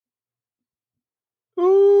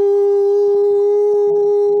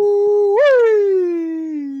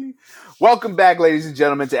Welcome back, ladies and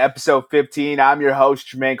gentlemen, to episode 15. I'm your host,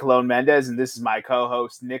 Jermaine Colon Mendez, and this is my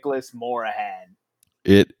co-host, Nicholas Morahan.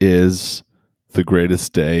 It is the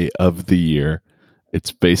greatest day of the year.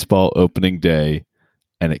 It's baseball opening day,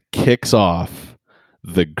 and it kicks off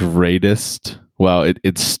the greatest,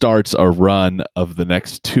 it starts a run of the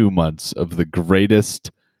next 2 months of the greatest,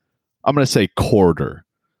 I'm going to say quarter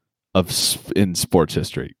in sports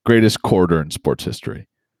history. Greatest quarter in sports history.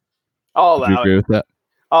 All Do you agree with that?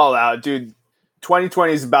 All out, dude.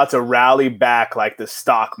 2020 is about to rally back like the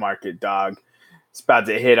stock market, dog. It's about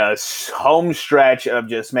to hit a home stretch of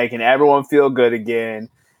just making everyone feel good again.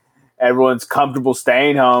 Everyone's comfortable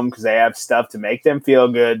staying home because they have stuff to make them feel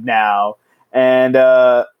good now. And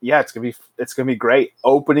it's gonna be great.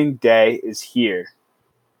 Opening day is here.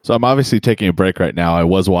 So I'm obviously taking a break right now. I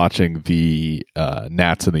was watching the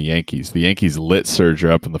Nats and the Yankees. The Yankees lit Scherzer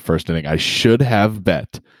up in the first inning. I should have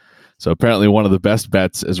bet. So apparently one of the best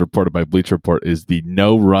bets, as reported by Bleacher Report, is the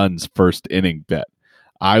no runs first inning bet.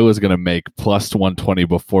 I was going to make plus 120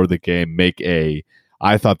 before the game.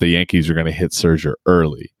 I thought the Yankees were going to hit Scherzer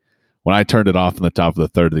early. When I turned it off in the top of the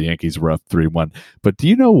third, the Yankees were up 3-1. But do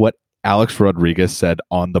you know what Alex Rodriguez said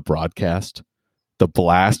on the broadcast? The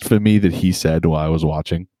blasphemy that he said while I was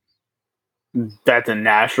watching? That the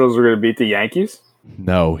Nationals were going to beat the Yankees?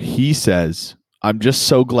 No, he says, I'm just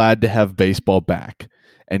so glad to have baseball back.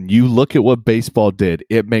 And you look at what baseball did,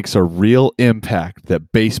 it makes a real impact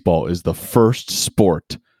that baseball is the first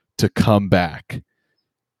sport to come back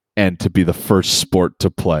and to be the first sport to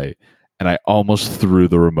play. And I almost threw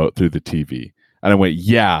the remote through the TV. And I went,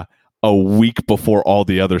 yeah, a week before all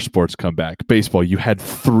the other sports come back. Baseball, you had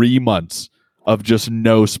 3 months of just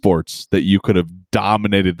no sports that you could have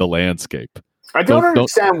dominated the landscape. I don't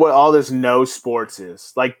understand what all this no sports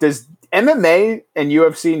is. Like, does MMA and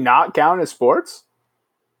UFC not count as sports?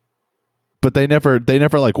 But they never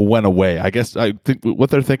like went away. I guess I think what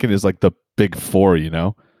they're thinking is like the big four, you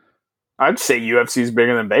know? I'd say UFC is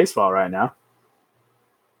bigger than baseball right now.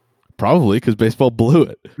 Probably because baseball blew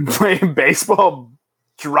it. Baseball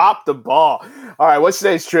dropped the ball. All right, what's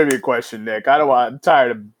today's trivia question, Nick? I'm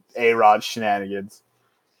tired of A-Rod shenanigans.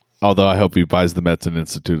 Although I hope he buys the Mets and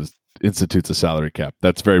institutes a salary cap.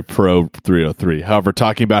 That's very pro 303. However,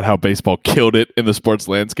 talking about how baseball killed it in the sports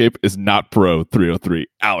landscape is not pro 303.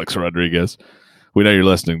 Alex Rodriguez. We know you're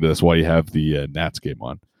listening to this while you have the Nats game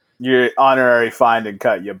on. Your honorary find and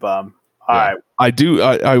cut, you bum. All right.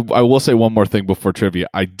 I will say one more thing before trivia.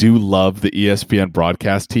 I do love the ESPN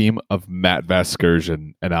broadcast team of Matt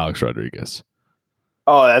Vasgersian and Alex Rodriguez.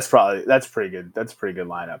 Oh, that's pretty good. That's a pretty good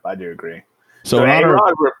lineup. I do agree. So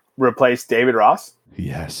A-Rod replaced David Ross?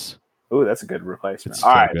 Yes. Ooh, that's a good replacement. It's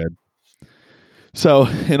all right. Good. So,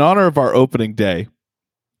 in honor of our opening day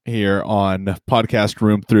here on Podcast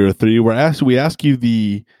Room 303, we ask you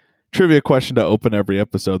the trivia question to open every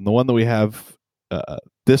episode. And the one that we have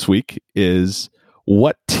this week is,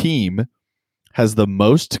 what team has the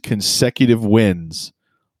most consecutive wins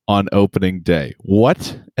on opening day?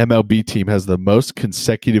 What MLB team has the most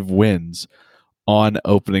consecutive wins on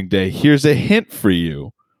opening day? Here's a hint for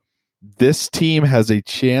you. This team has a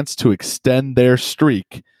chance to extend their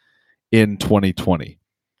streak in 2020.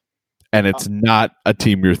 And it's not a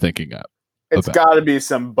team you're thinking of. It's got to be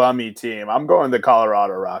some bummy team. I'm going the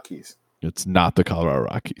Colorado Rockies. It's not the Colorado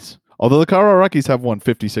Rockies. Although the Colorado Rockies have won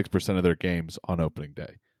 56% of their games on opening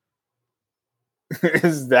day.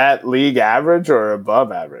 Is that league average or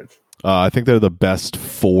above average? I think they're the best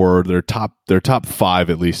four. They're top five,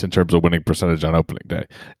 at least, in terms of winning percentage on opening day.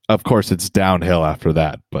 Of course, it's downhill after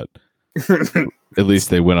that, but at least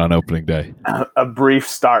they win on opening day. A brief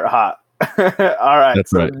start hot. All right.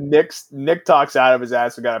 That's right. Nick talks out of his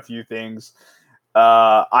ass. We got a few things.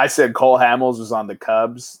 I said Cole Hamels was on the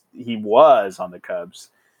Cubs. He was on the Cubs.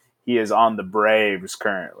 He is on the Braves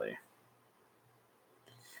currently.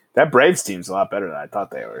 That Braves team's a lot better than I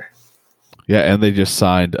thought they were. Yeah, and they just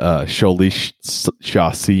signed Shohei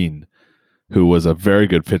Chacin, who was a very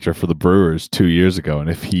good pitcher for the Brewers 2 years ago, and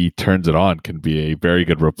if he turns it on, can be a very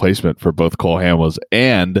good replacement for both Cole Hamels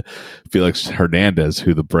and Felix Hernandez,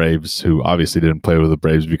 who obviously didn't play with the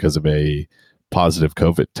Braves because of a positive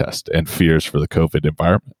COVID test and fears for the COVID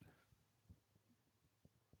environment.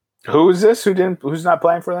 Who is this? Who's not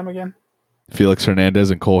playing for them again? Felix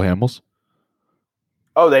Hernandez and Cole Hamels.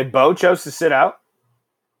 Oh, they both chose to sit out?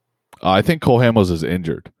 I think Cole Hamels is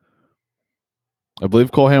injured. I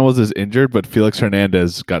believe Cole Hamels is injured, but Felix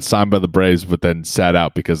Hernandez got signed by the Braves, but then sat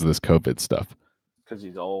out because of this COVID stuff. Because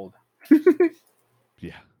he's old.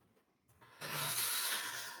 Yeah.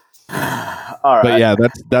 All right. But yeah,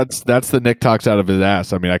 that's the Nick talks out of his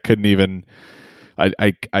ass. I mean, I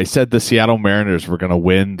I said the Seattle Mariners were going to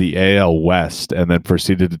win the AL West, and then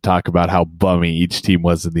proceeded to talk about how bummy each team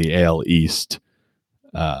was in the AL East.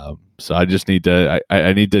 So I just need to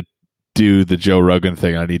I need to do the Joe Rogan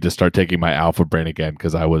thing. I need to start taking my Alpha Brain again,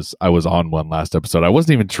 because I was on one last episode. I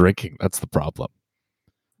wasn't even drinking. That's the problem.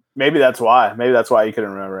 Maybe that's why. Maybe that's why you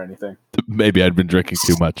couldn't remember anything. Maybe I'd been drinking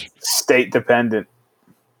too much. State dependent.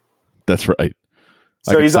 That's right.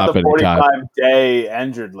 So he's on the 45-day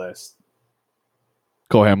injured list.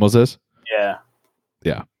 Cole Hamels is? Yeah.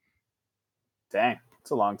 Yeah. Dang. It's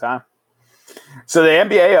a long time. So the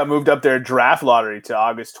NBA moved up their draft lottery to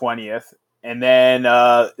August 20th. And then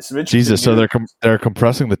some Jesus, so they're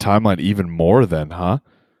compressing the timeline even more then, huh?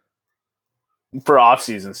 For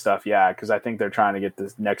off-season stuff, yeah, because I think they're trying to get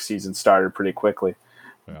this next season started pretty quickly.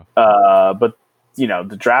 Yeah. But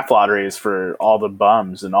the draft lottery is for all the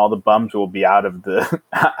bums, and all the bums will be out of the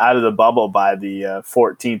out of the bubble by the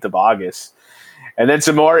 14th of August. And then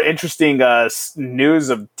some more interesting news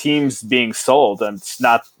of teams being sold. And it's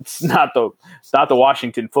not the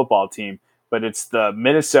Washington football team, but it's the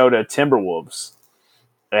Minnesota Timberwolves.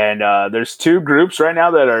 And there's two groups right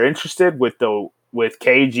now that are interested, with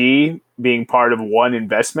KG being part of one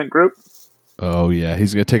investment group. Oh yeah,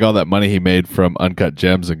 he's gonna take all that money he made from Uncut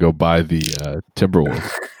Gems and go buy the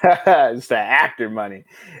Timberwolves. It's the actor money.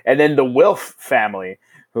 And then the Wilf family,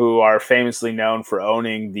 who are famously known for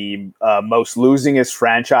owning the most losingest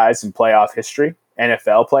franchise in playoff history,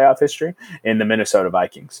 NFL playoff history, in the Minnesota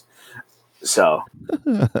Vikings. So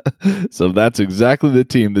that's exactly the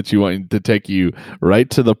team that you want to take you right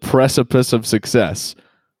to the precipice of success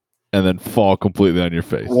and then fall completely on your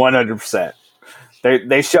face. 100%.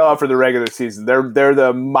 They show up for the regular season. They're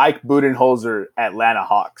the Mike Budenholzer Atlanta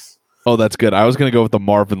Hawks. Oh, that's good. I was going to go with the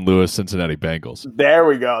Marvin Lewis Cincinnati Bengals. There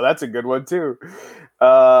we go. That's a good one too.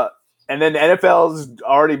 And then the NFL's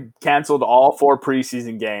already canceled all 4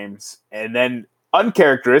 preseason games, and then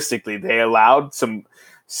uncharacteristically, they allowed some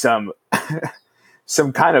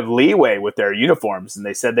kind of leeway with their uniforms, and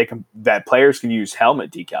they said that players can use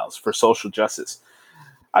helmet decals for social justice.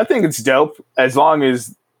 I think it's dope, as long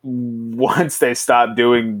as once they stop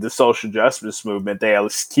doing the social justice movement, they at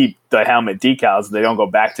least keep the helmet decals. They don't go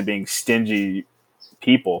back to being stingy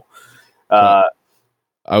people. I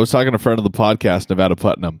was talking to a friend of the podcast, Nevada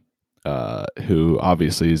Putnam, who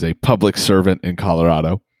obviously is a public servant in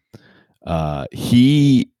Colorado.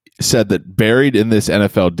 He said that buried in this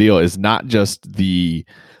NFL deal is not just the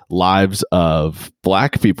lives of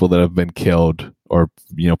black people that have been killed, or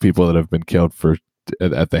people that have been killed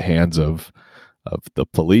at the hands of the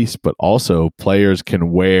police, but also players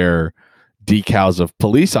can wear decals of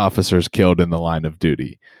police officers killed in the line of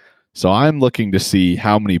duty. So I'm looking to see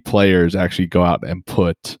how many players actually go out and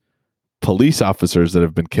put police officers that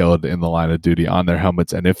have been killed in the line of duty on their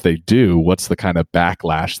helmets, and if they do, what's the kind of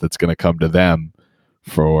backlash that's going to come to them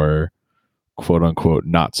for quote unquote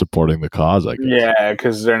not supporting the cause, I guess. Yeah,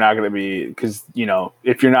 because they're not going to be, because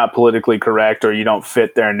if you're not politically correct or you don't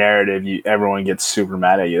fit their narrative, everyone gets super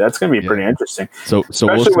mad at you. That's going to be pretty interesting. So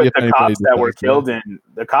especially with the cops that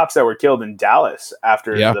were killed in Dallas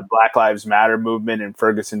after the Black Lives Matter movement in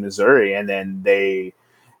Ferguson, Missouri, and then they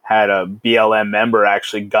had a BLM member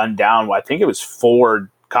actually gunned down. I think it was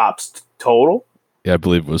 4 cops total. Yeah, I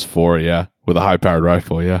believe it was 4. Yeah. With a high-powered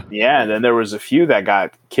rifle, yeah. Yeah, and then there was a few that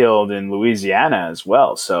got killed in Louisiana as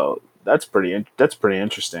well. So that's pretty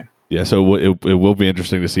interesting. Yeah, so it will be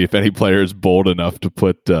interesting to see if any player is bold enough to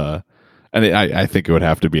put. And I think it would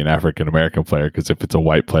have to be an African American player, because if it's a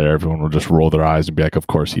white player, everyone will just roll their eyes and be like, "Of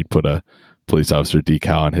course, he'd put a police officer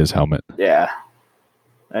decal on his helmet." Yeah,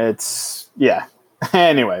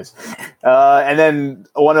 Anyways, and then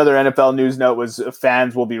one other NFL news note was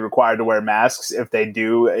fans will be required to wear masks if they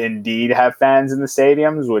do indeed have fans in the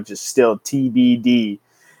stadiums, which is still TBD.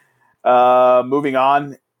 Moving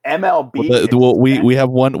on, MLB. We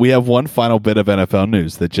have one final bit of NFL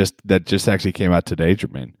news that just actually came out today,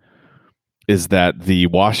 Jermaine. Is that the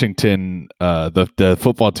Washington the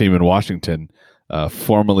football team in Washington,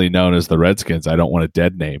 formerly known as the Redskins? I don't want a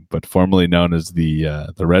dead name, but formerly known as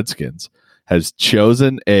the Redskins, has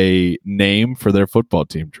chosen a name for their football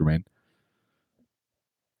team, Jermaine.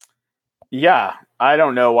 Yeah, I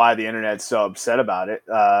don't know why the internet's so upset about it.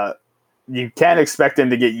 You can't expect them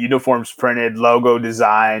to get uniforms printed, logo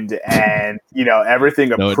designed, and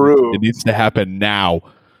everything approved. It needs to happen now.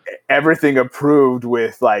 Everything approved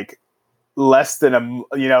with like less than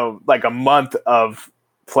a month of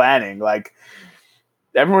planning. Like,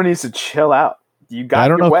 everyone needs to chill out. You got. I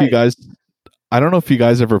don't know if you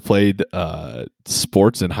guys ever played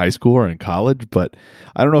sports in high school or in college, but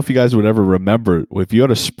I don't know if you guys would ever remember, if you had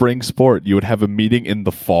a spring sport, you would have a meeting in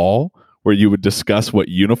the fall where you would discuss what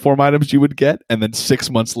uniform items you would get, and then 6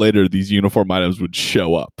 months later, these uniform items would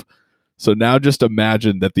show up. So now just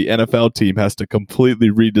imagine that the NFL team has to completely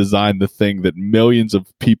redesign the thing that millions of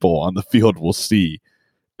people on the field will see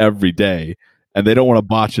every day, and they don't want to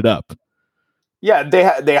botch it up. Yeah,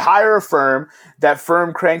 they hire a firm. That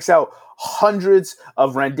firm cranks out hundreds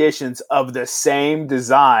of renditions of the same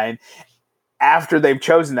design after they've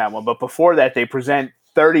chosen that one. But before that, they present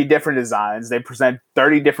 30 different designs. They present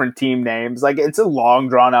 30 different team names. Like, it's a long,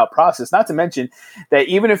 drawn-out process. Not to mention that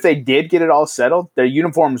even if they did get it all settled, their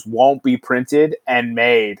uniforms won't be printed and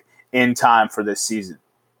made in time for this season.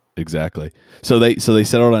 Exactly. So they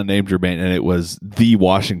settled on a name, Jermaine, and it was the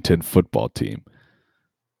Washington Football Team.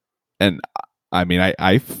 And I mean,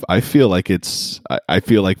 I feel like I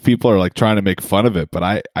feel like people are like trying to make fun of it, but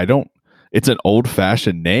I don't. It's an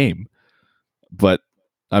old-fashioned name, but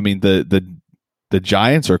I mean the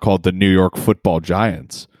Giants are called the New York Football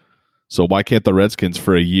Giants. So why can't the Redskins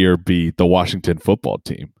for a year be the Washington Football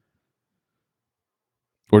Team?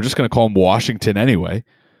 We're just going to call them Washington anyway.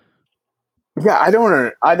 Yeah, I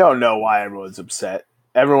don't know why everyone's upset.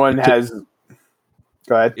 Everyone has.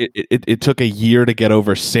 Go ahead. It took a year to get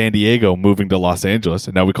over San Diego moving to Los Angeles,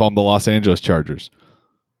 and now we call them the Los Angeles Chargers.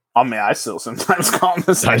 I mean, I still sometimes call them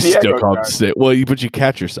the San Diego Chargers. Well, but you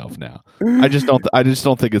catch yourself now. I just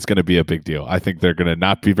don't think it's going to be a big deal. I think they're going to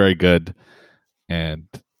not be very good. But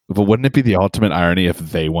wouldn't it be the ultimate irony if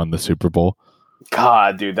they won the Super Bowl?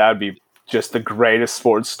 God, dude, that would be just the greatest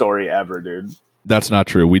sports story ever, dude. That's not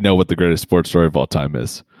true. We know what the greatest sports story of all time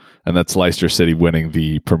is, and that's Leicester City winning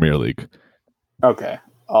the Premier League. Okay.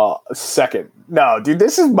 Second. No, dude,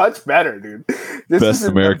 this is much better, dude. This Best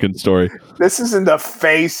American story. This is in the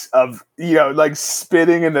face of, like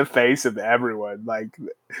spitting in the face of everyone. Like,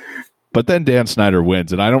 but then Dan Snyder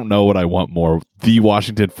wins, and I don't know what I want more: the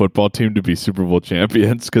Washington Football Team to be Super Bowl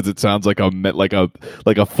champions, because it sounds like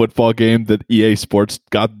a football game that EA Sports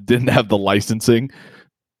didn't have the licensing.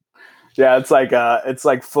 Yeah, it's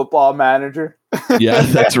like Football Manager. Yeah,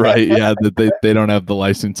 that's right. Yeah, that they don't have the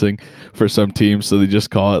licensing for some teams, so they just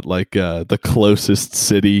call it like the closest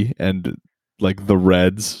city, and like the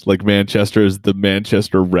Reds, like Manchester is the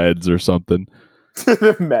Manchester Reds or something.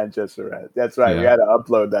 Manchester Reds. That's right. Yeah. We got to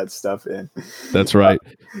upload that stuff in. That's right.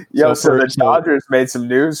 So the Dodgers made some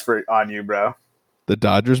news on you, bro. The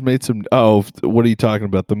Dodgers made some. Oh, what are you talking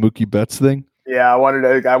about? The Mookie Betts thing? Yeah, I want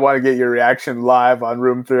to get your reaction live on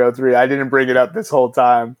Room 303. I didn't bring it up this whole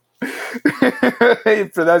time.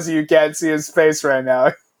 For those of you who can't see his face right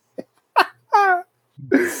now.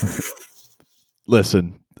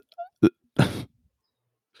 Listen,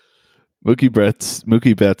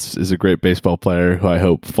 Mookie Betts is a great baseball player who I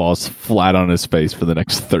hope falls flat on his face for the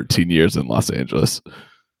next 13 years in Los Angeles.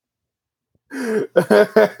 It's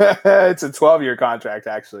a 12-year contract,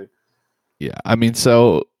 actually. Yeah, I mean,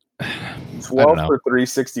 so 12 for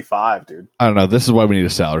 $365, dude. I don't know. This is why we need a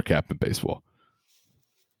salary cap in baseball.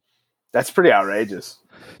 That's pretty outrageous.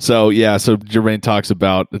 So Jermaine talks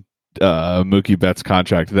about Mookie Betts'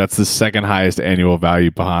 contract. That's the second highest annual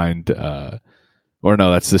value behind,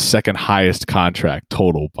 that's the second highest contract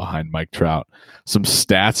total behind Mike Trout. Some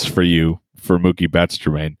stats for you for Mookie Betts,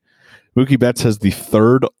 Jermaine. Mookie Betts has the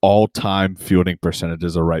third all-time fielding percentage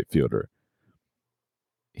as a right fielder.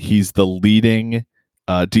 He's the leading.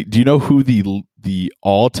 Do you know who the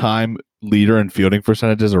all-time leader in fielding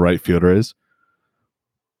percentage as a right fielder is?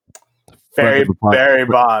 Barry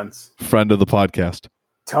Bonds. Friend of the podcast.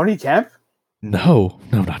 Tony Kemp? No,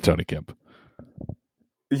 not Tony Kemp.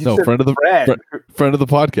 Friend of the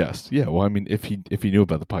podcast. Yeah, well, I mean, if he knew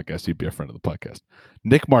about the podcast, he'd be a friend of the podcast.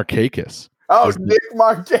 Nick Markakis. Oh, Nick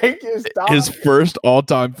Markakis. His first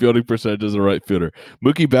all-time fielding percentage as a right fielder.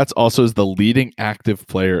 Mookie Betts also is the leading active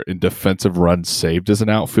player in defensive runs saved as an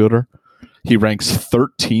outfielder. He ranks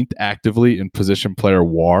 13th actively in position player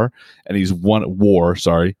WAR, and he's one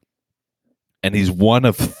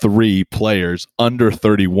of 3 players under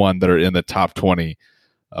 31 that are in the top 20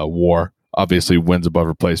 WAR. Obviously, wins above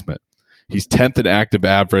replacement. He's 10th in active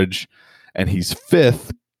average, and he's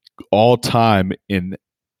 5th all-time in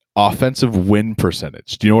offensive win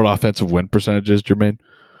percentage. Do you know what offensive win percentage is, Jermaine?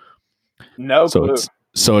 No clue.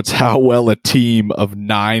 It's how well a team of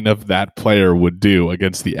 9 of that player would do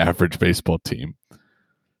against the average baseball team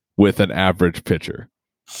with an average pitcher.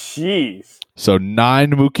 Jeez. So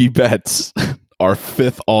 9 Mookie Betts are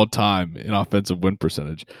 5th all-time in offensive win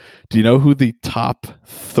percentage. Do you know who the top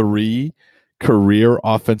 3 career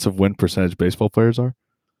offensive win percentage baseball players are?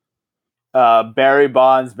 Barry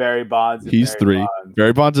Bonds. He's 3. Bonds.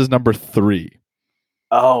 Barry Bonds is number 3.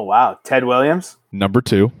 Oh, wow. Ted Williams? Number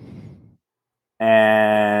 2.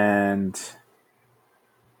 And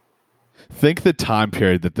Think the time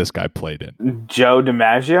period that this guy played in. Joe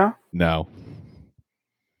DiMaggio? No.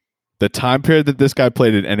 The time period that this guy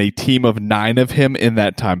played in, and a team of 9 of him in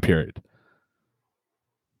that time period.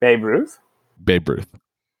 Babe Ruth? Babe Ruth.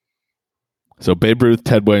 So Babe Ruth,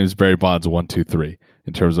 Ted Williams, Barry Bonds, 1, 2, 3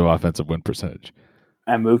 in terms of offensive win percentage.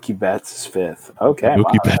 And Mookie Betts is 5th. Okay.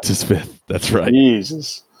 Mookie Betts is 5th. That's right.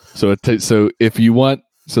 Jesus. So if you want,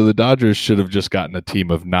 so the Dodgers should have just gotten a team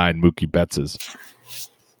of 9 Mookie Bettses.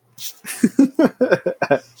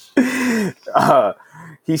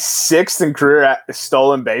 He's 6th in career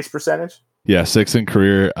stolen base percentage. Yeah, 6th in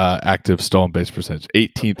career active stolen base percentage,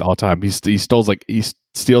 18th all time. He steals like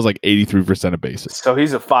 83% of bases. So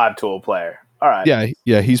he's a 5-tool player. All right.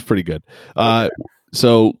 Yeah, he's pretty good. Okay.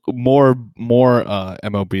 So more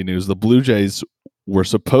MLB news. The Blue Jays were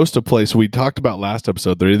supposed to play. So we talked about last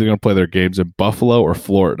episode. They're either going to play their games in Buffalo or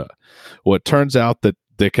Florida. Well, it turns out that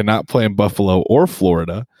they cannot play in Buffalo or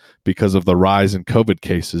Florida because of the rise in COVID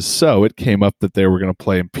cases. So it came up that they were going to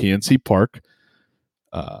play in PNC Park.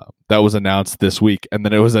 That was announced this week. And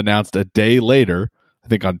then it was announced a day later, I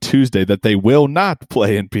think on Tuesday, that they will not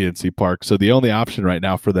play in PNC Park. So the only option right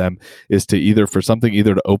now for them is to either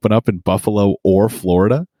to open up in Buffalo or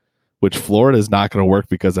Florida, which Florida is not going to work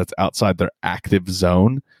because that's outside their active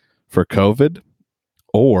zone for COVID,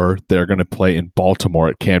 or they're going to play in Baltimore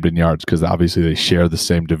at Camden Yards because obviously they share the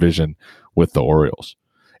same division with the Orioles.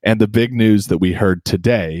 And the big news that we heard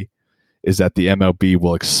today is that the MLB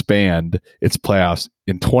will expand its playoffs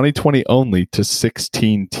in 2020 only to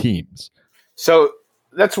 16 teams. So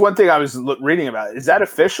that's one thing I was reading about. Is that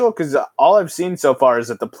official? Because all I've seen so far is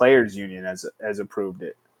that the Players Union has approved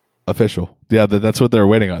it. Official. Yeah, that's what they're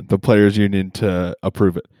waiting on, the Players Union to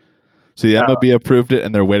approve it. So the MLB approved it,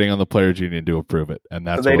 and they're waiting on the Players Union to approve it. And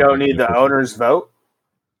that's so they don't need the owners' vote?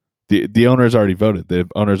 The owners already voted. The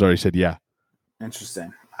owners already said yeah.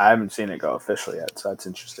 Interesting. I haven't seen it go official yet, so that's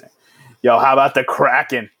interesting. Yo, how about the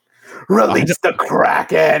Kraken? Release the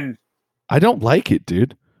Kraken! I don't like it,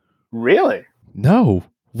 dude. Really? No.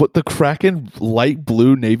 What the Kraken, light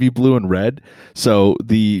blue, navy blue, and red. So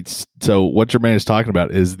what Jermaine is talking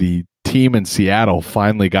about is the team in Seattle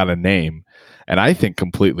finally got a name, and I think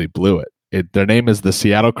completely blew it. Their name is the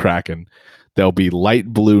Seattle Kraken. They'll be light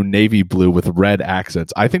blue, navy blue with red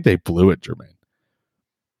accents. I think they blew it, Jermaine.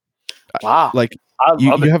 Wow. Like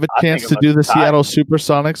you have a chance to do the Seattle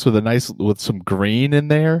Supersonics with some green in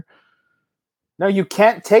there. No, you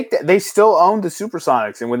can't take that. They still own the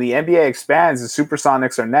Supersonics, and when the NBA expands, the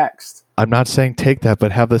Supersonics are next. I'm not saying take that,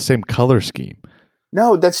 but have the same color scheme.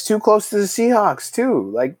 No, that's too close to the Seahawks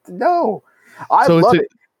too. Like, no. I love it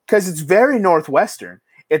because it's very Northwestern.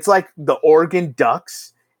 It's like the Oregon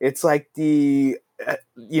Ducks. It's like the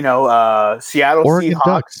Seattle Oregon Seahawks,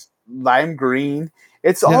 Ducks. Lime green.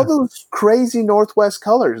 It's all those crazy Northwest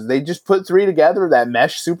colors. They just put 3 together that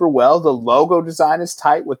mesh super well. The logo design is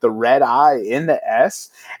tight with the red eye in the S,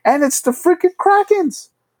 and it's the freaking Krakens.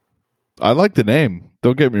 I like the name.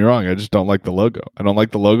 Don't get me wrong. I just don't like the logo. I don't like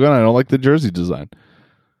the logo, and I don't like the jersey design.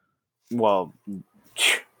 Well,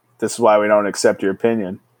 this is why we don't accept your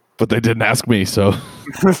opinion. But they didn't ask me, so.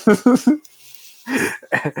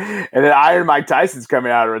 And then Iron Mike Tyson's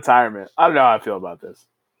coming out of retirement. I don't know how I feel about this.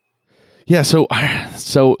 Yeah, so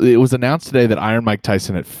it was announced today that Iron Mike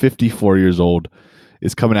Tyson at 54 years old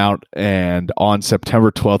is coming out, and on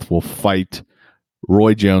September 12th will fight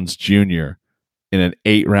Roy Jones Jr. in an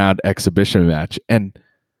 8-round exhibition match. And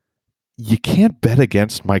you can't bet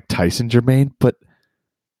against Mike Tyson, Jermaine, but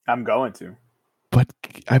I'm going to. But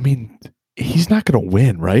I mean, he's not going to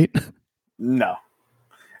win, right? No,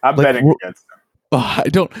 I'm betting against him. I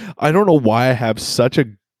don't know why I have such a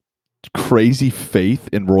crazy faith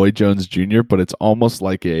in Roy Jones Jr., but it's almost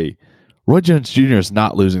like Roy Jones Jr. is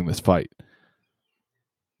not losing this fight.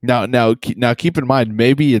 Now keep in mind,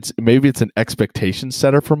 maybe it's an expectation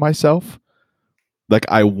setter for myself. Like,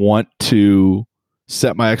 I want to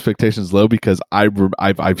set my expectations low because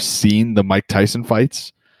I've seen the Mike Tyson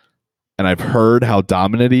fights and I've heard how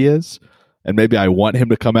dominant he is, and maybe I want him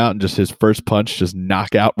to come out and just his first punch just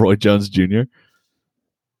knock out Roy Jones Jr.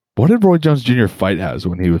 What did Roy Jones Jr. fight as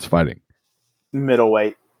when he was fighting?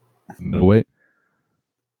 Middleweight.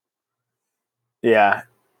 Yeah.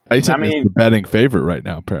 He's the betting favorite right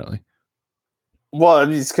now, apparently.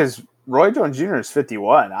 Well, it's because Roy Jones Jr. is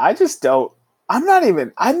 51. I'm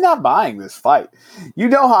not buying this fight. You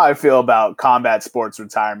know how I feel about combat sports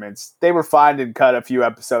retirements. They were fined and cut a few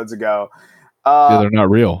episodes ago. They're not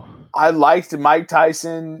real. I liked Mike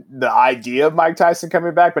Tyson, the idea of Mike Tyson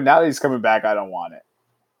coming back, but now that he's coming back, I don't want it.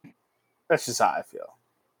 That's just how I feel.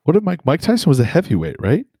 What did Mike Tyson was a heavyweight,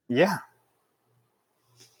 right? Yeah.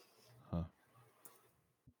 Huh.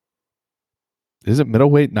 Is it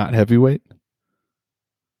middleweight, not heavyweight?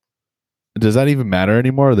 Does that even matter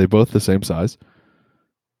anymore? Are they both the same size?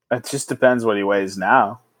 It just depends what he weighs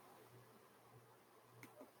now.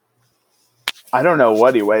 I don't know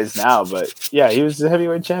what he weighs now, but yeah, he was the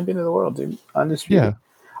heavyweight champion of the world, dude. Undisputed. Yeah.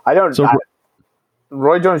 I don't. So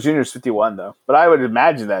Roy Jones Jr. is 51 though, but I would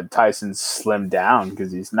imagine that Tyson's slimmed down because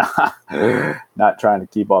he's not trying to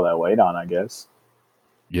keep all that weight on. I guess.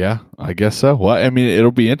 yeah, I guess so. Well, I mean,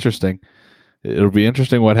 it'll be interesting. It'll be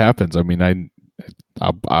interesting what happens. I mean,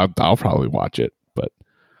 I'll probably watch it, but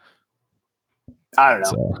I don't know.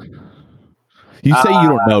 so. You say you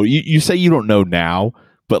don't know. You say you don't know now,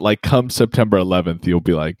 but like come September 11th, you'll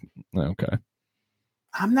be like, okay.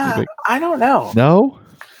 I'm not. I don't know. No.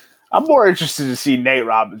 I'm more interested to see Nate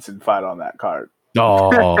Robinson fight on that card. Oh,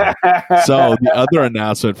 so the other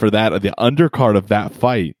announcement for that, the undercard of that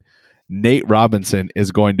fight, Nate Robinson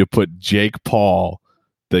is going to put Jake Paul,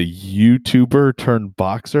 the YouTuber turned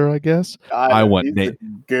boxer, I guess. I want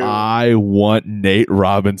Nate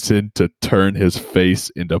Robinson to turn his face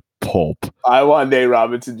into pulp. I want Nate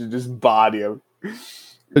Robinson to just body him.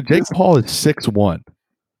 Jake Paul is 6'1".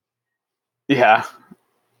 Yeah.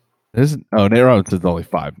 Nate Robinson's only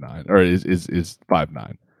 5'9", or is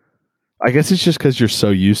 5'9". I guess it's just because you're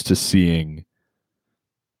so used to seeing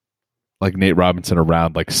like Nate Robinson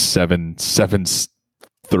around like 7'3"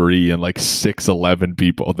 and like 6'11"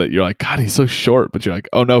 people that you're like, God, he's so short, but you're like,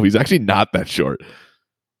 oh no, he's actually not that short.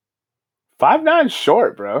 5'9"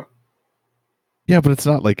 short, bro. Yeah, but it's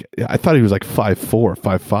not like I thought he was like 5'4",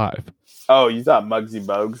 5'5". Oh, you thought Muggsy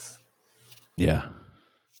Bogues? Yeah.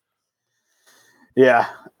 Yeah.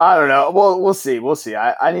 I don't know. Well, we'll see. We'll see.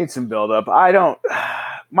 I need some build up.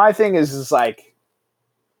 My thing is like,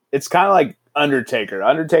 it's kind of like Undertaker.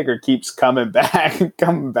 Undertaker keeps coming back, and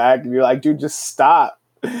you're like, dude, just stop.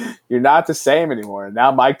 You're not the same anymore. And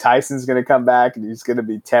now Mike Tyson's going to come back, and he's going to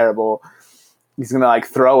be terrible. He's going to like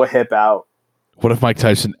throw a hip out. What if Mike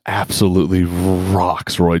Tyson absolutely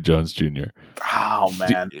rocks Roy Jones Jr.? Oh,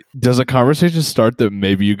 man. Does a conversation start that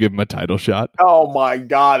maybe you give him a title shot? Oh, my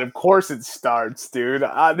God. Of course it starts, dude.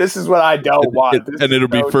 This is what I don't want. And it'll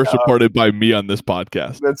be first reported by me on this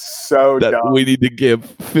podcast. That's so dumb. We need to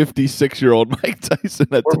give 56-year-old Mike Tyson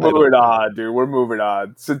a title. We're moving on, dude. We're moving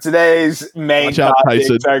on. So today's main topics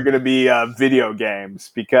are going to be video games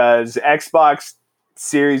because Xbox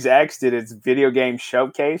Series X did its video game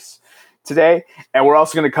showcase today, and we're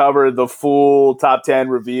also going to cover the full top 10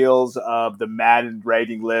 reveals of the Madden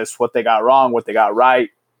rating list, what they got wrong, what they got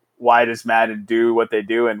right, why does Madden do what they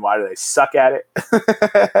do, and why do they suck at it,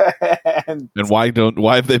 and why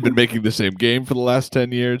have they been making the same game for the last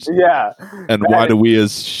 10 years? Yeah. And why do we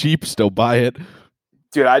as sheep still buy it?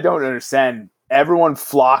 Dude, I don't understand. Everyone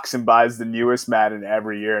flocks and buys the newest Madden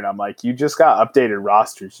every year, and I'm like, you just got updated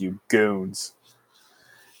rosters, you goons.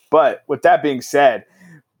 But with that being said,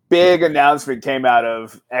 big announcement came out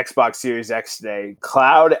of Xbox Series X today.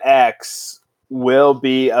 Cloud X will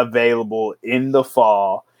be available in the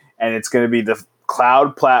fall, and it's going to be the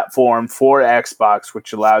cloud platform for Xbox,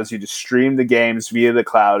 which allows you to stream the games via the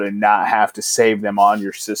cloud and not have to save them on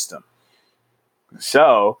your system.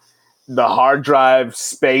 So the hard drive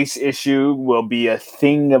space issue will be a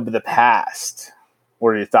thing of the past. What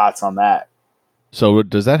are your thoughts on that? So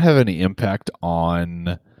does that have any impact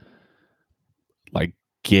on like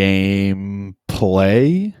gameplay?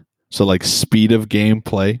 So like speed of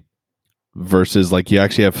gameplay versus like you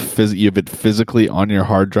actually have you have it physically on your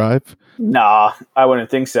hard drive? Nah, I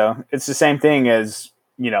wouldn't think so. It's the same thing as,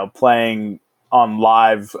 playing on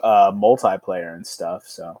live multiplayer and stuff.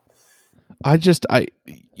 So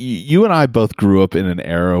you and I both grew up in an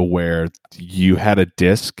era where you had a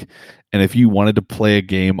disc, and if you wanted to play a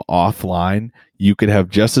game offline, you could have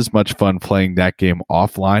just as much fun playing that game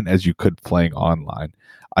offline as you could playing online.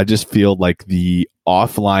 I just feel like the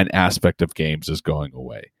offline aspect of games is going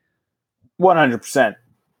away. 100%.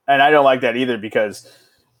 And I don't like that either because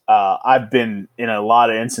I've been in a lot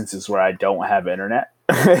of instances where I don't have internet.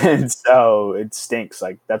 And so it stinks.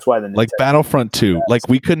 Like that's why like Battlefront 2. Like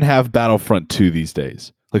we couldn't have Battlefront 2 these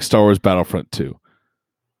days. Like Star Wars Battlefront 2.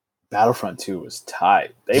 Battlefront 2 was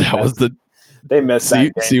tight. They messed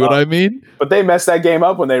that game up. What I mean? But they messed that game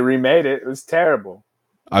up when they remade it. It was terrible.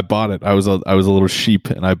 I bought it. I was a little sheep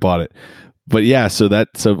and I bought it. But yeah,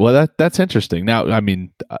 that's interesting. Now, I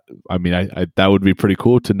mean, that would be pretty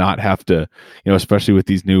cool to not have to, especially with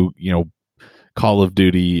these new, Call of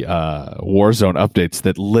Duty Warzone updates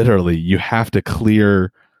that literally you have to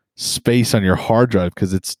clear space on your hard drive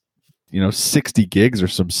because it's 60 gigs or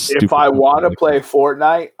some stupid. If I want to play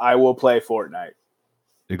Fortnite, I will play Fortnite.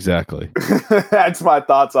 Exactly. That's my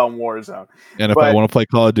thoughts on Warzone. And if I want to play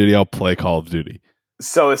Call of Duty, I'll play Call of Duty.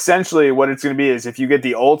 So essentially what it's going to be is if you get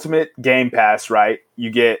the Ultimate Game Pass, right, you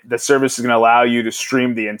get the service is going to allow you to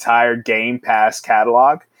stream the entire Game Pass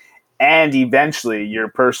catalog and eventually your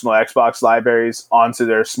personal Xbox libraries onto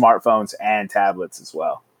their smartphones and tablets as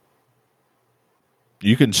well.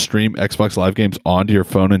 You can stream Xbox Live games onto your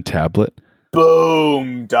phone and tablet?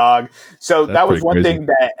 Boom, dog. So that was one crazy thing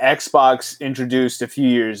that Xbox introduced a few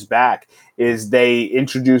years back is they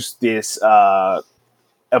introduced this a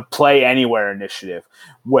Play Anywhere initiative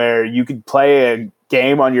where you could play a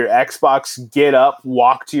game on your Xbox, get up,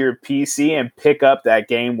 walk to your PC, and pick up that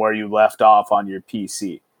game where you left off on your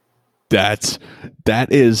PC. That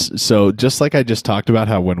is so just like I just talked about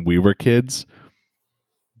how when we were kids,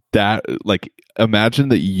 that like imagine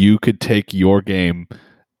that you could take your game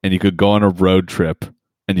and you could go on a road trip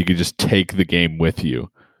and you could just take the game with you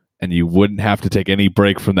and you wouldn't have to take any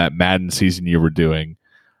break from that Madden season you were doing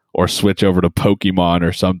or switch over to Pokemon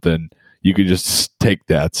or something. You could just take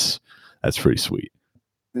that's pretty sweet.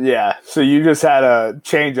 Yeah, so you just had a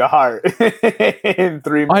change of heart in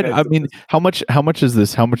 3 minutes. I mean, how much is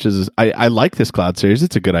this? How much is this? I like this cloud series.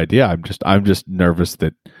 It's a good idea. I'm just nervous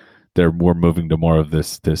that we're moving to more of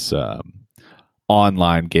this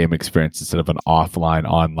online game experience instead of an offline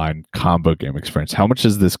online combo game experience. How much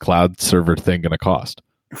is this cloud server thing going to cost?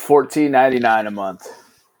 $14.99 a month.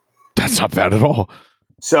 That's not bad at all.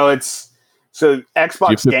 So Xbox. Do you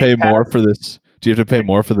have to pay more for this? Do you have to pay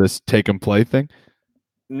more for this take and play thing?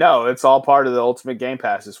 No, it's all part of the Ultimate Game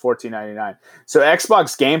Pass. It's $14.99. So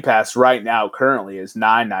Xbox Game Pass right now currently is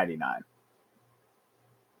 $9.99.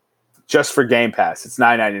 Just for Game Pass, it's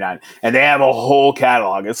 $9.99, and they have a whole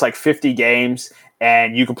catalog. It's like 50 games,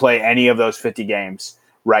 and you can play any of those 50 games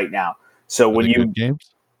right now. So when you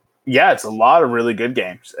games, yeah, it's a lot of really good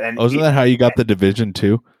games. And isn't that how you got the Division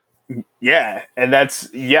 2? Yeah, and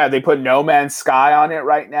they put No Man's Sky on it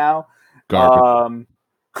right now. Garbage.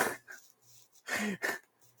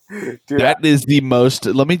 Dude, that is the most.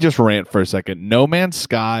 Let me just rant for a second. No Man's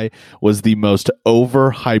Sky was the most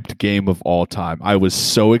overhyped game of all time. I was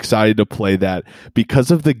so excited to play that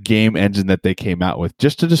because of the game engine that they came out with.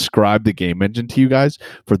 Just to describe the game engine to you guys,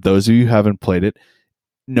 for those of you who haven't played it,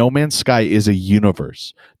 No Man's Sky is a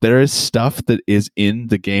universe. There is stuff that is in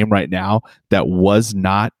the game right now that was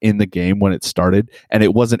not in the game when it started, and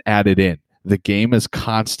it wasn't added in. The game is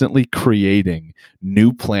constantly creating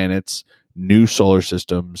new planets, new solar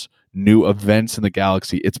systems, new events in the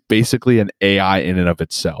galaxy. It's basically an AI in and of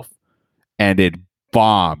itself. And it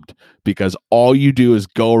bombed because all you do is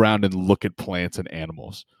go around and look at plants and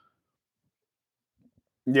animals.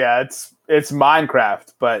 Yeah, it's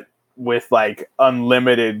Minecraft, but with like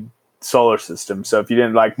unlimited solar systems. So if you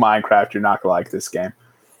didn't like Minecraft, you're not gonna like this game.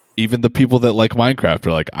 Even the people that like Minecraft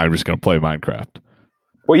are like, I'm just gonna play Minecraft.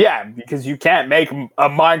 Well, yeah, because you can't make a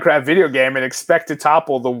Minecraft video game and expect to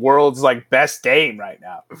topple the world's like best game right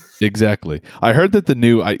now. Exactly. I heard that the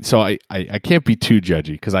new I can't be too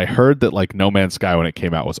judgy because I heard that like No Man's Sky when it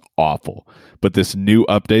came out was awful, but this new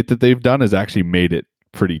update that they've done has actually made it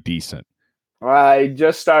pretty decent. I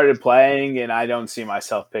just started playing and I don't see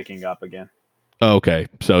myself picking up again. Okay,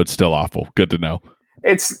 so it's still awful. Good to know.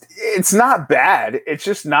 It's not bad. It's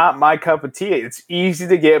just not my cup of tea. It's easy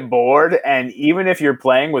to get bored, and even if you're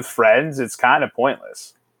playing with friends, it's kind of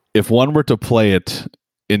pointless. If one were to play it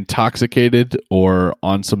intoxicated or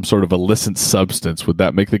on some sort of illicit substance, would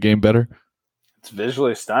that make the game better? It's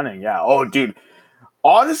visually stunning, yeah. Oh, dude.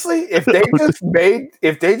 Honestly, if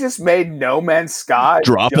they just made No Man's Sky,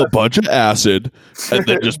 drop a bunch of acid and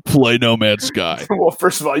then just play No Man's Sky. Well,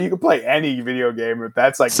 first of all, you can play any video game if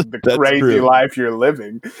that's like the crazy true. Life you're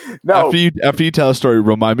living. No, after you tell a story,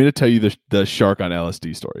 remind me to tell you the shark on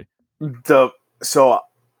LSD story. So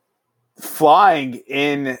flying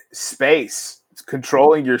in space,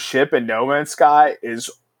 controlling your ship in No Man's Sky is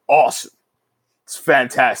awesome. It's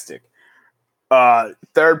fantastic.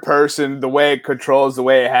 Third person, the way it controls, the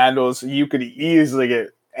way it handles, you could easily get,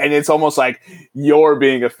 and it's almost like you're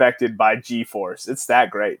being affected by G-force. It's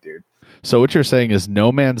that great, dude. So what you're saying is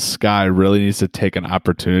No Man's Sky really needs to take an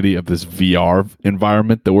opportunity of this VR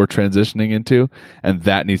environment that we're transitioning into, and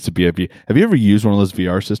that needs to be have you ever used one of those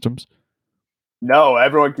VR systems? No,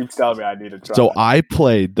 everyone keeps telling me I need to try. So I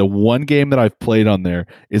played, the one game that I've played on there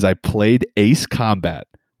is I played Ace Combat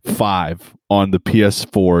 5 on the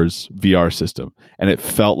PS4's VR system, and it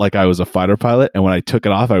felt like I was a fighter pilot, and when I took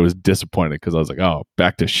it off I was disappointed because I was like, oh,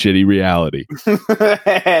 back to shitty reality.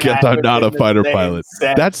 Guess I'm not a fighter pilot.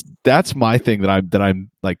 That's my thing that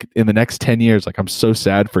I'm like in the next 10 years, like I'm so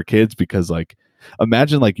sad for kids because like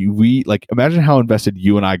imagine imagine how invested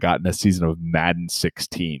you and I got in a season of Madden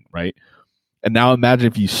 16, right? And now imagine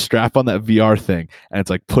if you strap on that VR thing and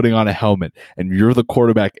it's like putting on a helmet and you're the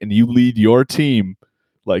quarterback and you lead your team,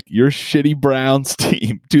 like your shitty Browns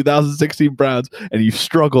team, 2016 Browns, and you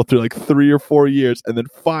struggle through like 3 or 4 years, and then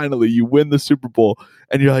finally you win the Super Bowl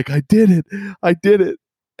and you're like, I did it. And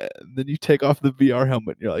then you take off the VR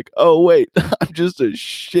helmet and you're like, oh wait, I'm just a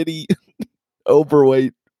shitty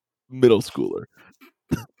overweight middle schooler.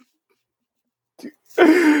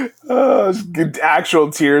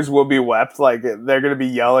 Actual tears will be wept. Like they're gonna be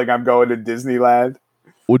yelling, "I'm going to Disneyland."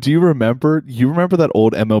 Well, do you remember? You remember that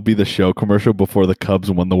old MLB The Show commercial before the Cubs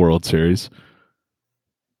won the World Series?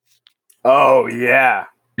 Oh yeah,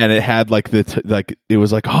 and it had like it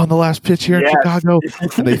was like, oh, on the last pitch here in Chicago,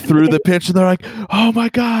 and they threw the pitch, and they're like, oh my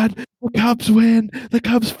God, the Cubs win! The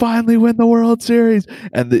Cubs finally win the World Series,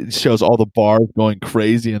 and it shows all the bars going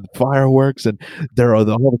crazy and fireworks, and all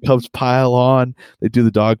the Cubs pile on. They do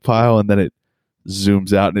the dog pile, and then it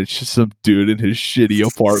zooms out, and it's just some dude in his shitty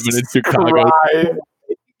apartment in Chicago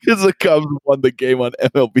because the Cubs won the game on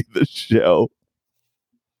MLB The Show.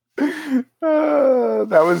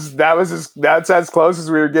 That's as close as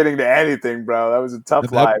we were getting to anything, bro. That was a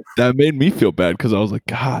tough life. That made me feel bad because I was like,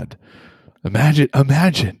 God, imagine my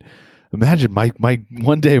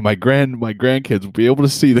one day my grandkids will be able to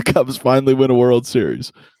see the Cubs finally win a World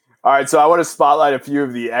Series. All right, so I want to spotlight a few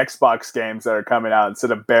of the Xbox games that are coming out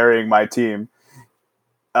instead of burying my team.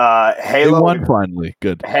 Halo they won finally.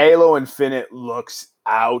 Good. Halo Infinite looks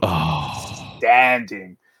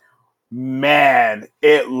outstanding. Man,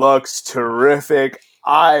 it looks terrific.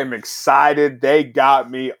 I am excited. They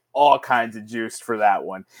got me all kinds of juiced for that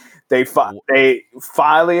one. They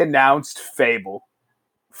finally announced Fable.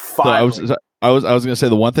 Finally. So I was going to say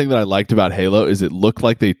the one thing that I liked about Halo is it looked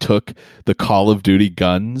like they took the Call of Duty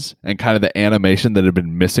guns and kind of the animation that had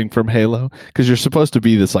been missing from Halo, because you're supposed to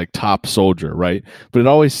be this like top soldier, right? But it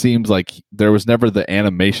always seems like there was never the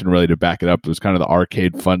animation really to back it up. It was kind of the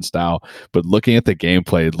arcade fun style. But looking at the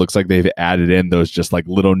gameplay, it looks like they've added in those just like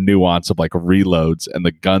little nuance of like reloads, and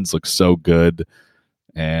the guns look so good.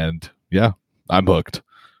 And yeah, I'm hooked.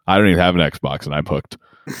 I don't even have an Xbox, and I'm hooked.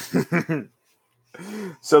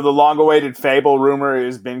 So the long-awaited Fable rumor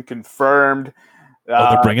has been confirmed.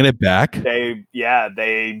 They're bringing it back? They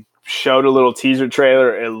showed a little teaser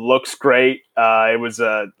trailer. It looks great. It was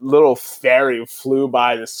a little fairy flew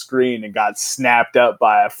by the screen and got snapped up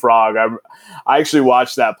by a frog. I actually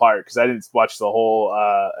watched that part because I didn't watch the whole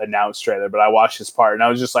announced trailer, but I watched this part and I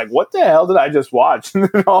was just like, what the hell did I just watch? And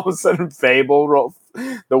then all of a sudden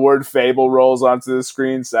the word Fable rolls onto the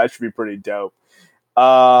screen, so that should be pretty dope.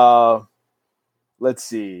 Let's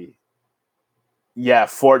see. Yeah,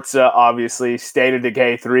 Forza, obviously. State of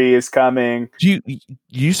Decay 3 is coming. Do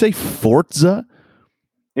you say Forza?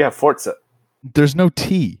 Yeah, Forza. There's no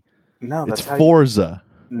T. No, it's Forza.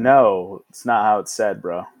 No, it's not how it's said,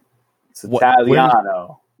 bro. It's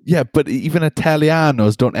Italiano. Yeah, but even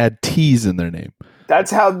Italianos don't add T's in their name.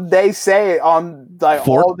 That's how they say it on like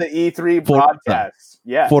all the E3 broadcasts.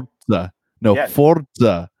 Yeah. Forza. No, yes.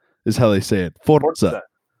 Forza is how they say it. Forza.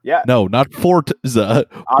 Yeah. No, not Forza.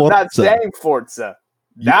 I'm not saying Forza.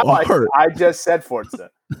 Now I just said Forza.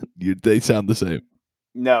 They sound the same.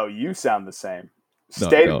 No, you sound the same.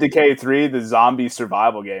 State of Decay 3, the zombie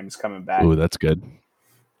survival game, is coming back. Ooh, that's good.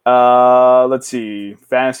 Let's see.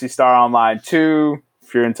 Phantasy Star Online 2.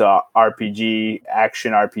 If you're into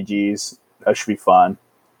action RPGs, that should be fun.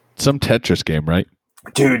 Some Tetris game, right?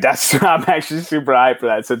 Dude, I'm actually super hyped for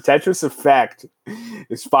that. So Tetris Effect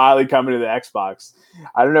is finally coming to the Xbox.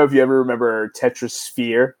 I don't know if you ever remember Tetris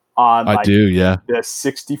Sphere on I do, yeah. The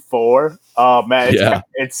 64. Oh man,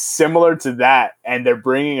 it's similar to that, and they're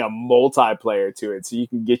bringing a multiplayer to it, so you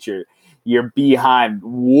can get your behind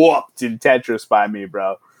whooped in Tetris by me,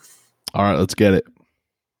 bro. All right, let's get it.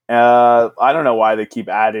 I don't know why they keep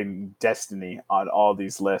adding Destiny on all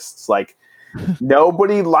these lists. Like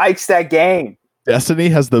nobody likes that game. Destiny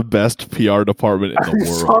has the best PR department in the world.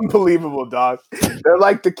 It's unbelievable, dog. They're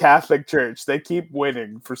like the Catholic Church. They keep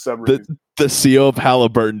winning for some reason. The CEO of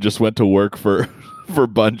Halliburton just went to work for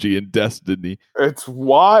Bungie and Destiny. It's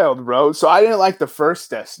wild, bro. So I didn't like the first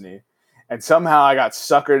Destiny. And somehow I got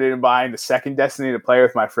suckered into buying the second Destiny to play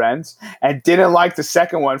with my friends and didn't like the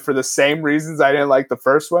second one for the same reasons I didn't like the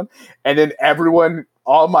first one. And then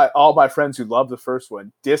all my friends who loved the first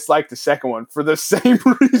one disliked the second one for the same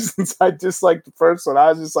reasons I disliked the first one.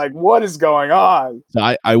 I was just like, what is going on?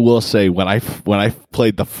 I will say when I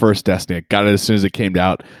played the first Destiny, I got it as soon as it came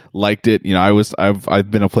out, liked it. You know, I've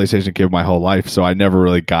been a PlayStation kid my whole life, so I never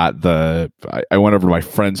really got I went over to my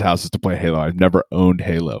friends' houses to play Halo. I've never owned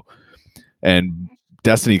Halo. and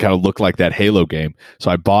Destiny kind of looked like that Halo game. So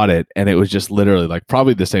I bought it, and it was just literally like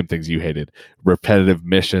probably the same things you hated: repetitive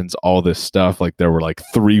missions, all this stuff. Like there were like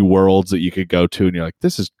 3 worlds that you could go to, and you're like,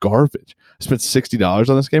 this is garbage. I spent $60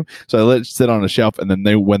 on this game, so I let it sit on a shelf. And then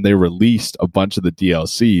when they released a bunch of the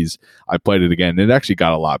DLCs, I played it again, and it actually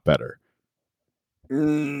got a lot better.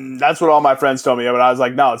 That's what all my friends told me, but I was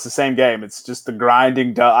like, no, it's the same game. It's just the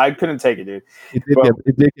grinding. I couldn't take it, dude.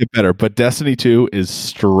 It did get better, but Destiny 2 is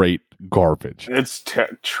straight garbage. It's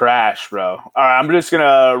trash, bro. All right, I'm just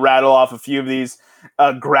gonna rattle off a few of these.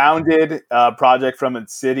 Grounded project from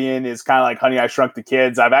Obsidian is kind of like Honey, I Shrunk the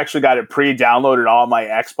Kids. I've actually got it pre-downloaded on my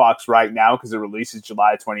Xbox right now because it releases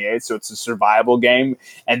July 28th, so it's a survival game,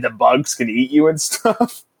 and the bugs can eat you and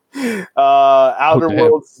stuff. Outer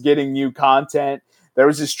Worlds getting new content. There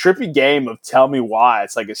was this trippy game of Tell Me Why.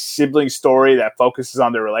 It's like a sibling story that focuses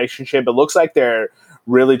on their relationship. It looks like they're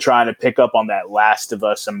really trying to pick up on that Last of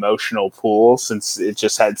Us emotional pool since it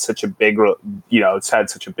just had such a big, it's had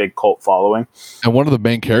such a big cult following. And one of the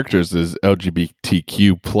main characters is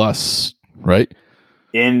LGBTQ plus, right?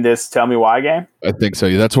 In this Tell Me Why game? I think so.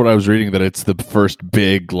 Yeah, that's what I was reading, that it's the first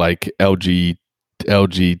big like LG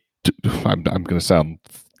I'm going to sound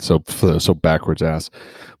so backwards ass,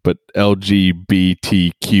 but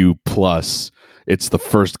LGBTQ plus, it's the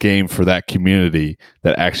first game for that community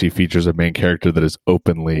that actually features a main character that is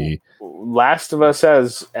openly. Last of Us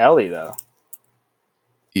has Ellie though.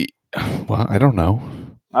 Well, I don't know.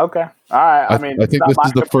 Okay, all right. I mean, I think this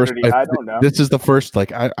is the first. I don't know. This is the first.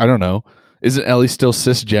 Like, I don't know. Isn't Ellie still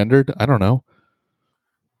cisgendered? I don't know.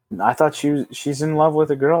 I thought she's in love with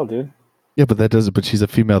a girl, dude. Yeah, but that doesn't. But she's a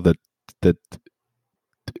female that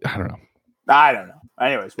I don't know.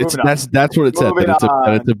 Anyways, that's what it said.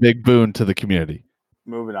 That it's a big boon to the community.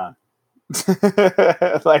 Moving on.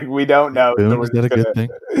 Like we don't know. Boon, is that a good thing?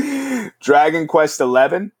 Dragon Quest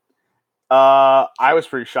XI. I was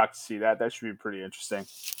pretty shocked to see that. That should be pretty interesting.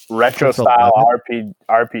 Retro style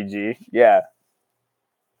RPG. Yeah.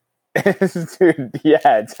 Dude,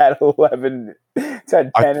 yeah, it's had 11. It's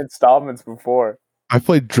had 10 installments before. I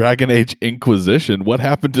played Dragon Age Inquisition. What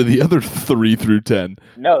happened to the other 3 through 10?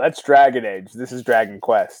 No, that's Dragon Age. This is Dragon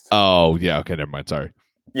Quest. Oh, yeah. Okay, never mind. Sorry.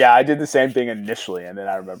 Yeah, I did the same thing initially, and then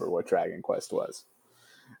I remember what Dragon Quest was.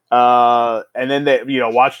 And then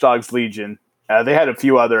Watch Dogs Legion. They had a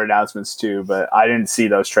few other announcements too, but I didn't see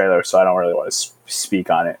those trailers, so I don't really want to speak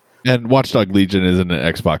on it. And Watch Dogs Legion isn't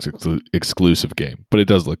an Xbox exclusive game, but it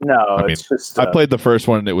does look. No, I mean, I played the first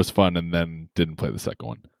one and it was fun, and then didn't play the second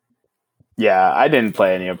one. Yeah, I didn't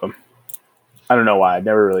play any of them. I don't know why. It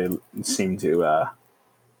never really seemed to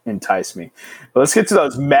entice me. But let's get to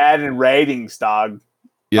those Madden ratings, dog.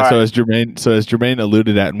 Yeah, as Jermaine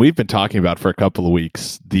alluded at, and we've been talking about for a couple of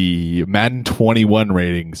weeks, the Madden 21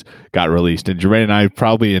 ratings got released, and Jermaine and I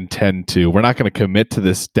probably intend to. We're not going to commit to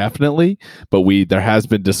this definitely, but there has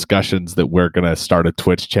been discussions that we're going to start a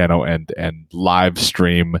Twitch channel and live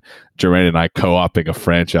stream Jermaine and I co-oping a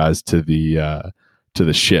franchise to the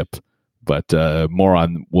ship. But more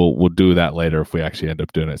on we'll do that later if we actually end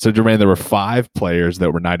up doing it. So Jermaine, there were 5 players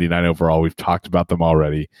that were 99 overall. We've talked about them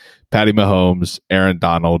already: Patty Mahomes, Aaron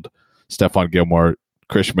Donald, Stephon Gilmore,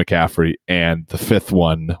 Christian McCaffrey, and the 5th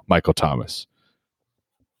one, Michael Thomas.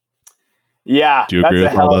 Yeah, do you agree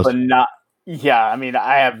with all those? Yeah, I mean,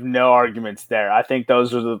 I have no arguments there. I think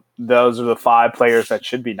those are the 5 players that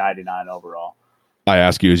should be 99 overall. I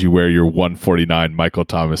ask you as you wear your 149 Michael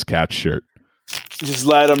Thomas Cats shirt. Just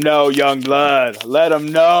let them know, young blood. Let them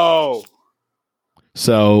know.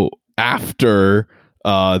 So after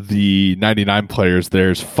the 99 players,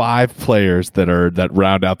 there's 5 players that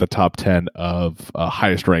round out the top 10 of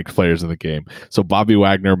highest ranked players in the game. So Bobby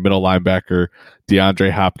Wagner, middle linebacker,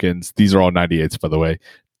 DeAndre Hopkins. These are all 98s, by the way.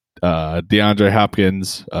 DeAndre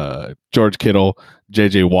Hopkins, George Kittle,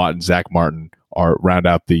 J.J. Watt, and Zach Martin round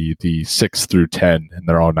out the 6 through 10, and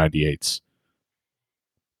they're all 98s.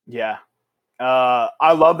 Yeah.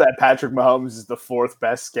 I love that Patrick Mahomes is the 4th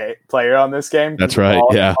best player on this game. That's right.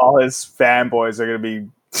 All his fanboys are going to be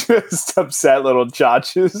just upset little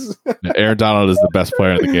chotches. Aaron Donald is the best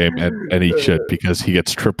player in the game, and he should, because he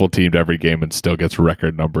gets triple teamed every game and still gets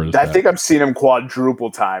record numbers. I think I've seen him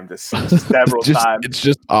quadruple timed several times. It's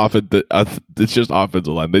just it's just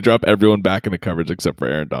offensive line. They drop everyone back in the coverage except for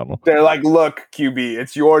Aaron Donald. They're like, look, QB,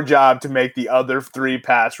 it's your job to make the other 3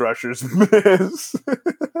 pass rushers miss.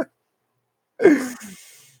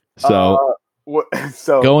 So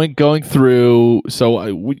going through,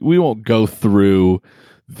 we won't go through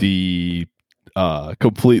the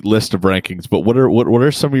complete list of rankings, but what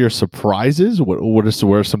are some of your surprises? What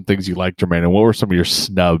are some things you like, Jermaine, and what were some of your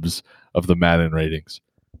snubs of the Madden ratings?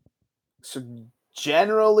 So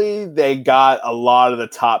generally they got a lot of the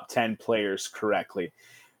top 10 players correctly.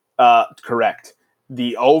 Correct.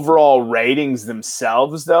 The overall ratings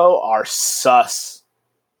themselves, though, are sus.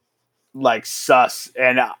 Like sus.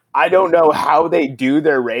 And I don't know how they do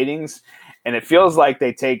their ratings. And it feels like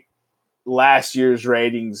they take last year's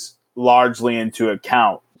ratings largely into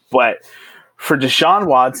account. But for Deshaun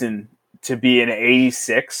Watson to be an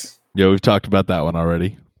 86. Yeah, we've talked about that one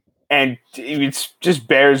already. And it just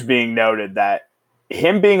bears being noted that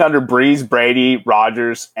him being under Breeze, Brady,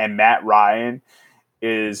 Rodgers, and Matt Ryan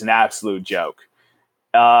is an absolute joke.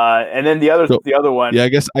 And then the other one. Yeah, I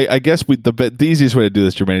guess the easiest way to do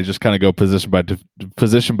this, Jermaine, is just kind of go position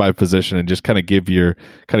by position and just kind of give your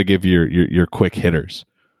quick hitters.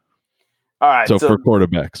 All right. So for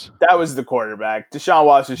quarterbacks, that was the quarterback. Deshaun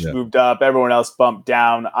Watson moved up. Everyone else bumped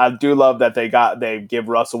down. I do love that they give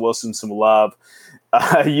Russell Wilson some love.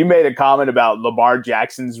 You made a comment about Lamar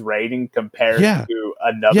Jackson's rating compared to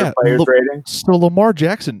another player's rating. So Lamar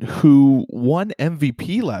Jackson, who won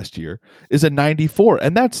MVP last year, is a 94,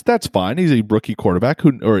 and that's fine. He's a rookie quarterback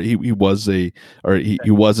he was a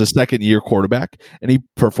second year quarterback, and he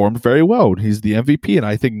performed very well. He's the MVP, and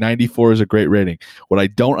I think 94 is a great rating. What I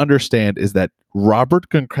don't understand is that Robert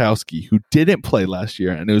Gronkowski, who didn't play last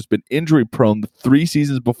year and who's been injury prone the 3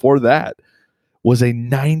 seasons before that, was a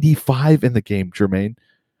 95 in the game, Jermaine.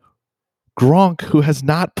 Gronk, who has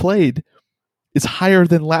not played, is higher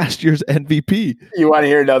than last year's MVP. You want to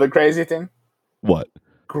hear another crazy thing? What?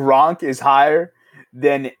 Gronk is higher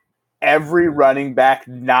than every running back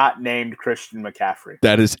not named Christian McCaffrey.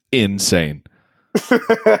 That is insane.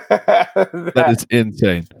 That is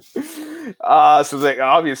insane. So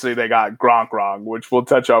obviously they got Gronk wrong, which we'll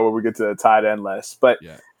touch on when we get to the tight end list. But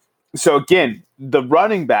so again, the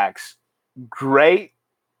running backs, great.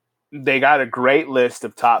 They got a great list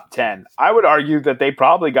of top 10. I would argue that they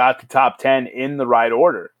probably got the top 10 in the right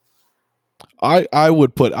order. I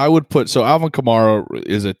would put so Alvin Kamara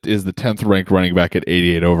is the 10th ranked running back at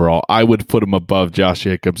 88 overall. I would put him above Josh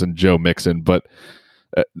Jacobs and Joe Mixon, but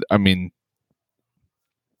I mean,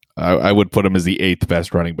 I would put him as the 8th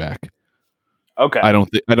best running back. Okay. I don't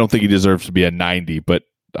think he deserves to be a 90, but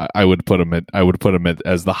I would put him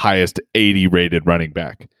as the highest 80 rated running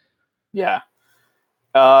back. Yeah.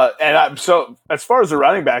 So as far as the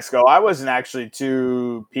running backs go, I wasn't actually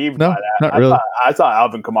too peeved by that. Not really. I thought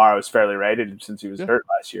Alvin Kamara was fairly rated since he was hurt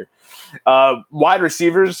last year. Wide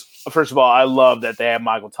receivers, first of all, I love that they have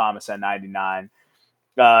Michael Thomas at 99.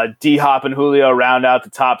 D-Hop and Julio round out the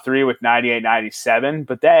top 3 with 98, 97.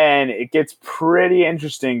 But then it gets pretty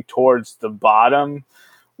interesting towards the bottom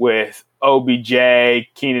with OBJ,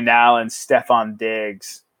 Keenan Allen, Stephon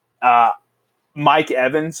Diggs, Mike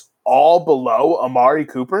Evans, all below Amari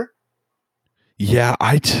Cooper. Yeah,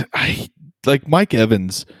 I like Mike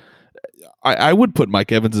Evans. I would put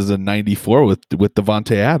Mike Evans as a 94 with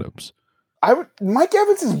Devontae Adams. Mike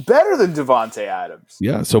Evans is better than Devontae Adams.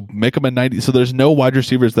 Yeah, so make him a 90. So there's no wide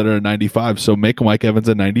receivers that are a 95. So make Mike Evans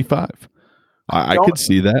a 95. I could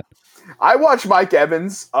see that. I watch Mike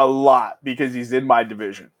Evans a lot because he's in my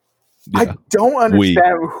division. Yeah.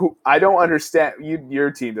 I don't understand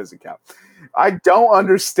your team doesn't count. I don't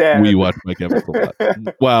understand. We watch Mike Evans a lot.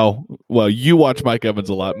 Well, you watch Mike Evans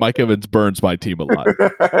a lot. Mike Evans burns my team a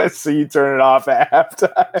lot. So you turn it off at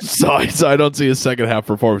halftime. So I don't see his second half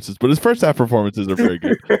performances, but his first half performances are very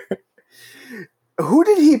good. Who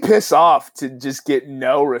did he piss off to just get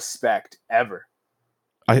no respect ever?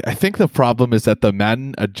 I think the problem is that the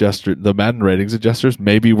Madden ratings adjusters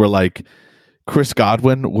maybe were like, Chris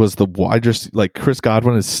Godwin was the wide receiver. Like Chris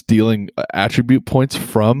Godwin is stealing attribute points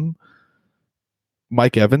from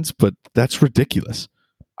Mike Evans, but that's ridiculous.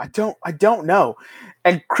 I don't know.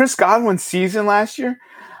 And Chris Godwin's season last year,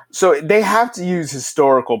 so they have to use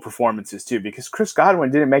historical performances too, because Chris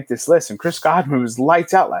Godwin didn't make this list, and Chris Godwin was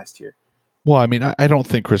lights out last year. Well, I mean, I don't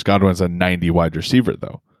think Chris Godwin's a 90 wide receiver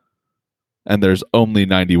though, and there's only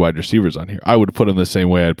 90 wide receivers on here. I would put him the same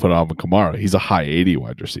way I'd put Alvin Kamara. He's a high 80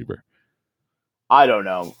 wide receiver. I don't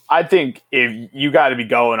know. I think if you got to be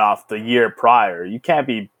going off the year prior, you can't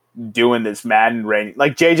be doing this Madden rating.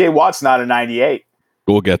 Like JJ Watt's not a 98.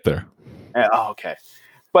 We'll get there. Okay.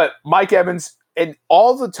 But Mike Evans, in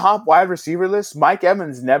all the top wide receiver lists, Mike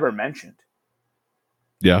Evans never mentioned.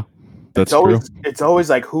 Yeah, that's true. It's always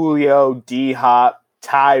like Julio, D-Hop,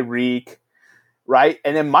 Tyreek, right?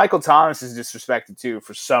 And then Michael Thomas is disrespected too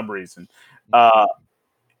for some reason.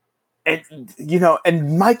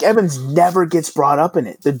 And Mike Evans never gets brought up in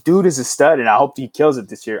it. The dude is a stud, and I hope he kills it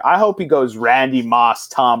this year. I hope he goes Randy Moss,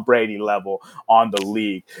 Tom Brady level on the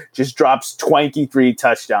league. Just drops 23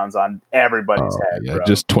 touchdowns on everybody's head. Yeah, bro.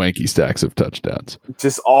 Just Twanky stacks of touchdowns.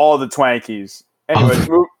 Just all the Twankies. Anyways,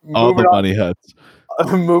 all moving the money hits.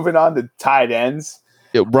 moving on to tight ends.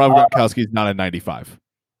 Yeah, Rob Gronkowski's not a 95.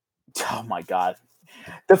 Oh my god,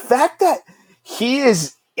 the fact that he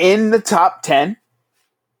is in the top 10,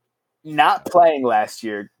 not playing last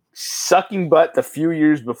year, sucking butt the few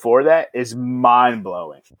years before that is mind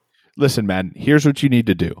blowing. Listen, man, here's what you need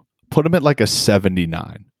to do. Put him at like a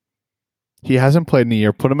 79. He hasn't played in a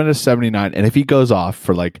year. Put him at a 79. And if he goes off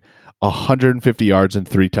for like 150 yards and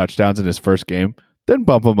 3 touchdowns in his first game, then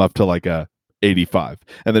bump him up to like a 85.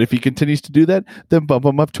 And then if he continues to do that, then bump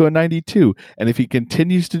him up to a 92. And if he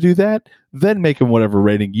continues to do that, then make him whatever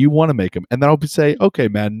rating you want to make him. And then I'll say, okay,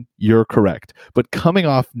 man, you're correct. But coming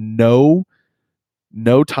off no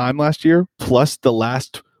time last year, plus the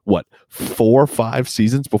last 4 or 5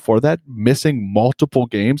 seasons before that, missing multiple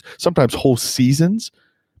games, sometimes whole seasons,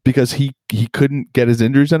 because he couldn't get his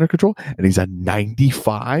injuries under control, and he's a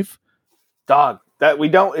 95. Dog, that we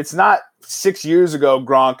don't. It's not 6 years ago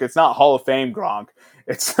Gronk. It's not Hall of Fame Gronk.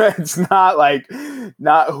 It's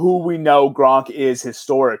not who we know Gronk is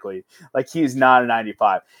historically. Like, he is not a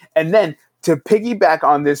 95. And then to piggyback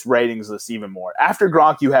on this ratings list even more, after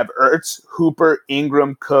Gronk, you have Ertz, Hooper,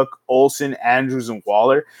 Ingram, Cook, Olsen, Andrews, and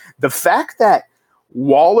Waller. The fact that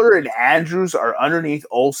Waller and Andrews are underneath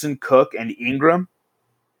Olsen, Cook, and Ingram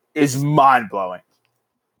is mind blowing.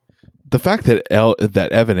 The fact that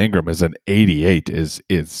that Evan Ingram is an 88 is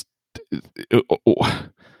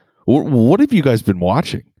what have you guys been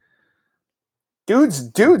watching?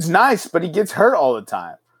 Dude's nice, but he gets hurt all the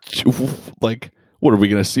time. Like, what are we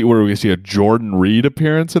going to see? What are we going to see? A Jordan Reed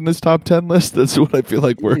appearance in this top 10 list? That's what I feel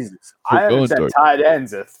like we're I understand tight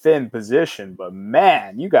end's a thin position, but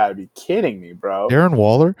man, you got to be kidding me, bro. Darren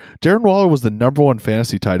Waller was the number 1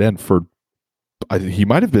 fantasy tight end for. He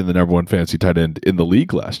might have been the number 1 fantasy tight end in the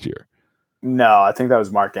league last year. No, I think that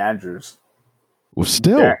was Mark Andrews. Well,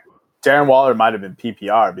 still, Darren Waller might have been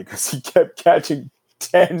PPR because he kept catching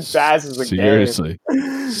 10 passes a game.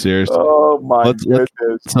 Seriously. Oh my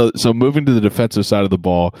goodness. So moving to the defensive side of the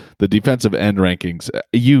ball, the defensive end rankings.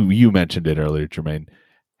 You mentioned it earlier, Jermaine.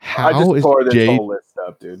 I just tore this whole list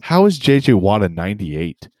up, dude. How is JJ Watt a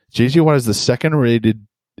 98? JJ Watt is the second rated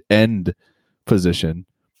end position,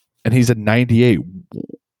 and he's a 98.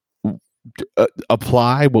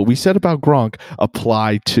 Apply what we said about Gronk,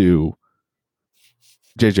 apply to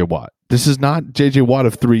JJ Watt. This is not JJ Watt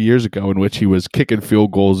of 3 years ago, in which he was kicking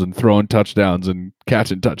field goals and throwing touchdowns and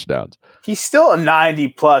catching touchdowns. He's still a 90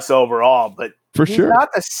 plus overall, but he's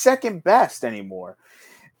not the second best anymore.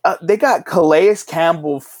 They got Calais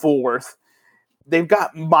Campbell 4th. They've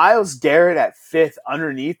got Myles Garrett at 5th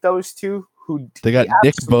underneath those two. They got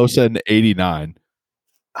Nick Bosa in 89.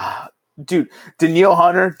 Dude, Danielle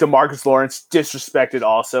Hunter, DeMarcus Lawrence, disrespected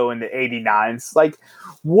also in the 89s. Like,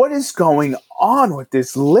 what is going on with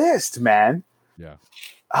this list, man? Yeah.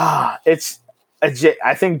 I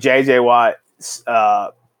think JJ Watt's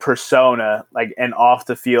persona, like, and off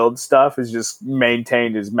the field stuff, is just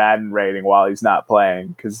maintained his Madden rating while he's not playing,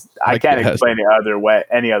 because I can't explain it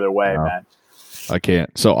any other way, man. I can't.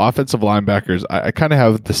 So offensive linebackers, I kind of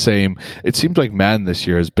have the same. It seems like Madden this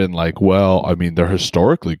year has been like, well, I mean, they're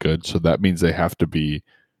historically good, so that means they have to be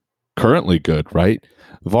currently good, right?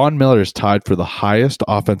 Von Miller is tied for the highest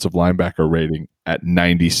offensive linebacker rating at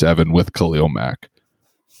 97 with Khalil Mack.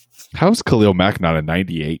 How is Khalil Mack not a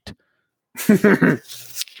 98? I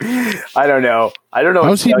don't know.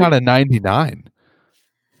 How is he not a 99?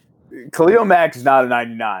 Khalil Mack is not a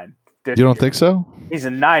 99. You don't think so? He's a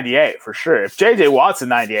 98 for sure. If JJ Watt's a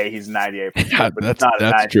 98, he's a 98 for sure. Yeah, but that's not a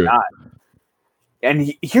 99. True.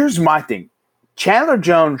 And here's my thing. Chandler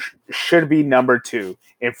Jones should be number 2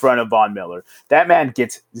 in front of Von Miller. That man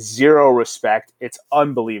gets zero respect. It's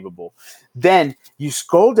unbelievable. Then you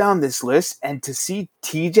scroll down this list, and to see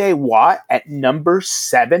TJ Watt at number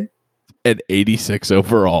 7 at 86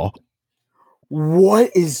 overall. What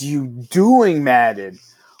is you doing, Madden?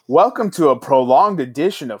 Welcome to a prolonged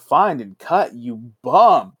edition of Find and Cut, you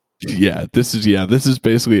bum. Yeah, this is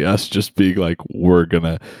basically us just being like, we're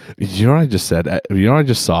gonna. You know what I just said? You know what I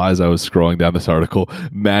just saw as I was scrolling down this article?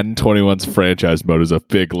 Madden 21's franchise mode is a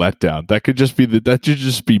big letdown. That should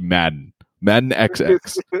just be Madden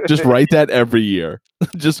XX. Just write that every year.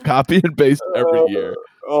 Just copy and paste every year.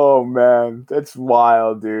 Oh man, that's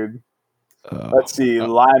wild, dude. Let's see,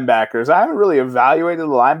 linebackers. I haven't really evaluated the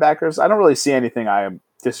linebackers. I don't really see anything I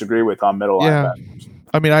disagree with on middle linebackers.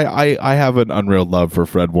 I mean, I have an unreal love for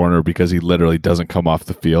Fred Warner because he literally doesn't come off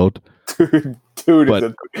the field.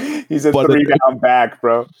 Dude, he's a 3-down back,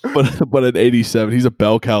 bro. But at 87, he's a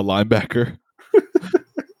bell cow linebacker.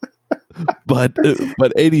 but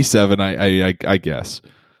 87, I guess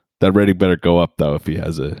that rating better go up though if he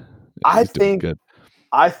has I He's doing think good.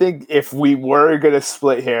 I think if we were going to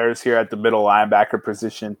split hairs here at the middle linebacker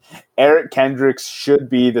position, Eric Kendricks should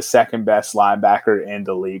be the second best linebacker in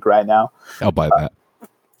the league right now. I'll buy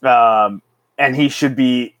that. And he should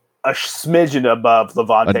be a smidgen above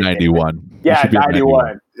Levante A 91. David. Yeah,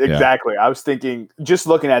 91. Exactly. Yeah. I was thinking, just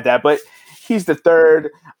looking at that, but he's the third.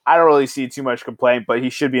 I don't really see too much complaint, but he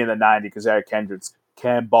should be in the 90 because Eric Kendricks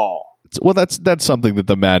can ball. Well, that's something that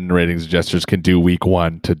the Madden ratings adjusters can do week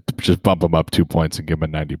 1 to just bump him up 2 points and give him a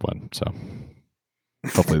 91. So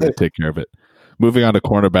hopefully they take care of it. Moving on to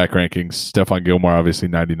cornerback rankings, Stephon Gilmore, obviously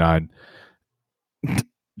 99.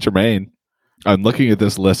 Jermaine, I'm looking at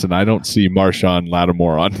this list and I don't see Marshawn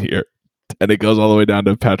Lattimore on here. And it goes all the way down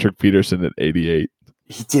to Patrick Peterson at 88.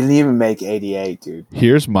 He didn't even make 88, dude.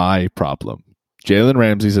 Here's my problem. Jalen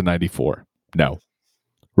Ramsey's a 94. No.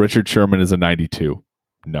 Richard Sherman is a 92.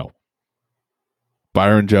 No.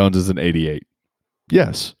 Byron Jones is an 88.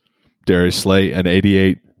 Yes. Darius Slay, an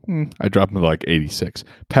 88. I dropped him to like 86.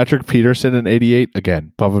 Patrick Peterson, an 88.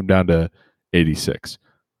 Again, bump him down to 86.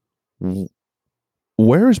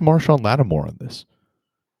 Where is Marshawn Lattimore on this?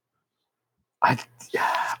 I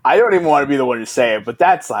don't even want to be the one to say it, but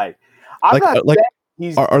that's like, I'm not saying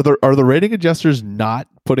he's. Are the rating adjusters not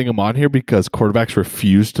putting him on here because quarterbacks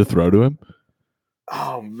refuse to throw to him?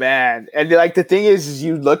 Oh man! And like the thing is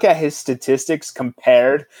you look at his statistics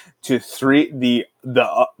compared to the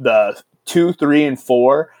 2, 3, and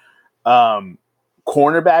 4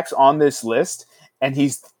 cornerbacks on this list, and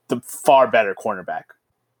he's the far better cornerback.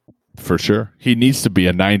 For sure, he needs to be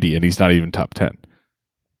a 90, and he's not even top 10.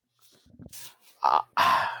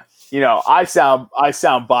 I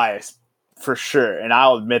sound biased for sure, and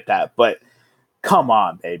I'll admit that. But come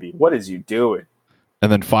on, baby, what is you doing?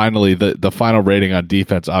 And then finally, the final rating on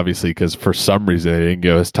defense, obviously, because for some reason they didn't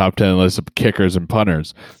go his top 10 list of kickers and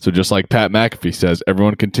punters. So just like Pat McAfee says,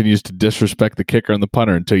 everyone continues to disrespect the kicker and the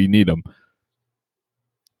punter until you need them.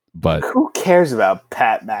 But who cares about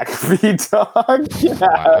Pat McAfee, dog?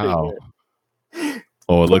 Wow.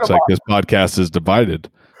 Oh, it looks like this podcast is divided.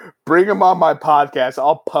 Bring him on my podcast.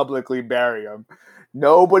 I'll publicly bury him.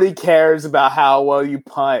 Nobody cares about how well you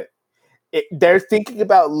punt. They're thinking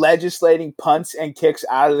about legislating punts and kicks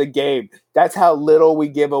out of the game. That's how little we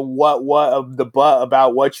give a what of the butt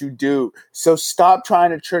about what you do. So stop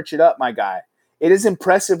trying to church it up, my guy. It is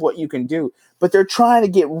impressive what you can do, but they're trying to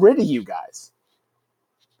get rid of you guys.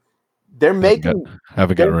 They're making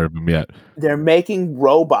haven't gotten rid of them yet. They're making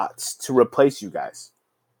robots to replace you guys.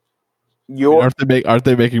 Aren't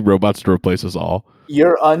they making robots to replace us all?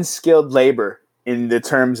 You're unskilled labor in the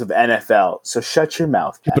terms of NFL. So shut your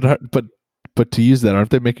mouth. But to use that, aren't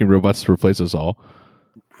they making robots to replace us all?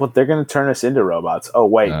 Well, they're going to turn us into robots. Oh,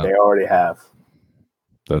 wait, They already have.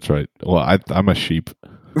 That's right. Well, I'm a sheep.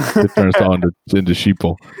 It turns all into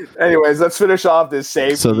sheeple. Anyways, let's finish off this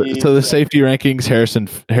safety. So the safety rankings,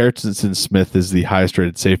 Harrison Smith is the highest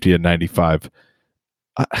rated safety at 95.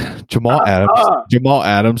 Jamal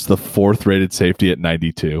Adams, the 4th rated safety at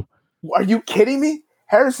 92. Are you kidding me?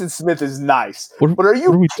 Harrison Smith is nice. But are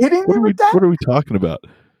you kidding me with that? What are we talking about?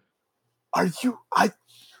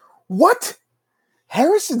 What?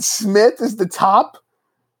 Harrison Smith is the top?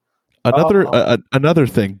 Another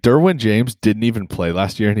thing, Derwin James didn't even play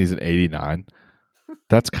last year and he's an 89.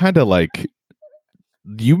 That's kind of like,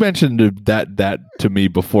 you mentioned that to me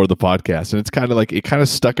before the podcast, and it's kind of like, it kind of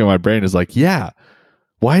stuck in my brain as like, yeah,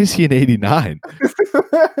 why is he an 89?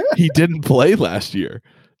 He didn't play last year.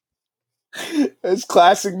 It's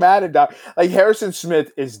classic Madden, dog. Like, Harrison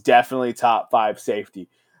Smith is definitely top 5 safety,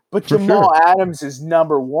 but Jamal Adams is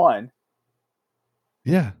number 1.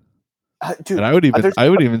 Yeah, dude. And I would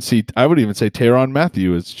even say Tyrann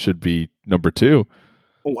Mathieu should be number 2.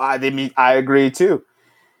 I agree too.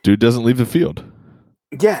 Dude doesn't leave the field.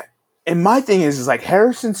 Yeah, and my thing is like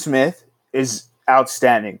Harrison Smith is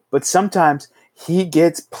outstanding, but sometimes he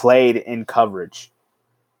gets played in coverage.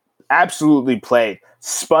 Absolutely played.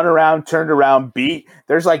 Spun around, turned around, beat.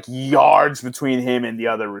 There's like yards between him and the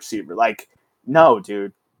other receiver. Like, no,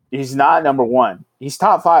 dude. He's not number 1. He's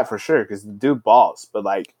top 5 for sure because the dude balls, but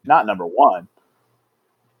like not number 1.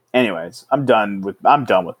 Anyways, I'm done with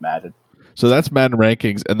Madden. So that's Madden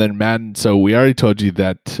rankings, and then Madden. So we already told you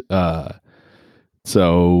that.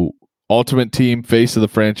 So Ultimate Team, face of the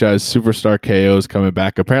franchise, Superstar KO is coming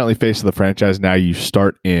back. Apparently, face of the franchise now. You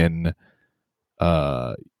start in.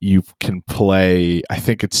 You can play. I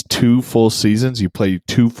think it's 2 full seasons. You play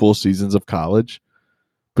 2 full seasons of college,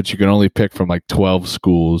 but you can only pick from like 12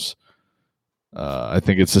 schools. I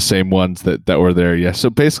think it's the same ones that were there. Yeah. So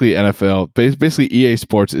basically NFL, basically EA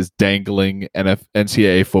Sports is dangling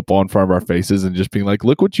NCAA football in front of our faces and just being like,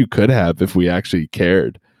 look what you could have if we actually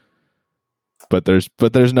cared. but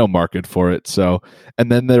there's no market for it. So,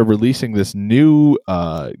 and then they're releasing this new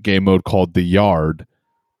game mode called The Yard,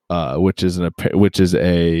 which is a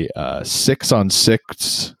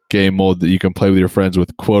 6-on-6 game mode that you can play with your friends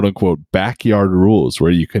with quote unquote backyard rules,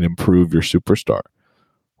 where you can improve your superstar.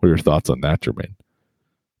 What are your thoughts on that, Jermaine?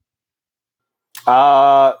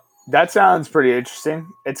 That sounds pretty interesting.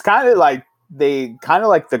 It's kind of like the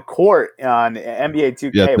court on NBA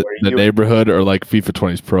 2K, Yeah, where the neighborhood or like FIFA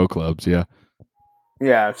 20's pro clubs. Yeah.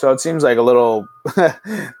 Yeah, so it seems like a little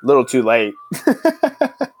too late.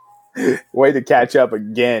 Way to catch up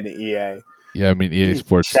again, EA. Yeah, I mean EA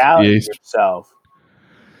Sports. Yourself.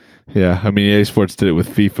 Yeah, I mean EA Sports did it with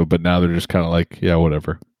FIFA, but now they're just kind of like, yeah,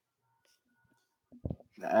 whatever.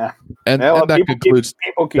 Nah. And that concludes.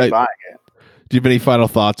 People keep buying it. Do you have any final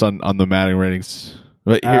thoughts on the Madden ratings?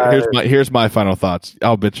 Here's my final thoughts.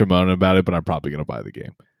 I'll bitch and moan about it, but I'm probably going to buy the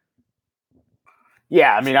game.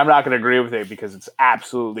 Yeah, I mean, I'm not going to agree with it because it's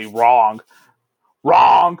absolutely wrong.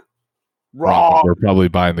 Wrong. We're probably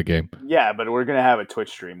buying the game. Yeah, but we're going to have a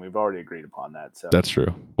Twitch stream. We've already agreed upon that. So that's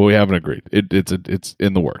true. But we haven't agreed. It's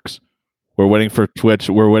in the works. We're waiting for Twitch.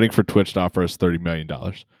 We're waiting for Twitch to offer us $30 million.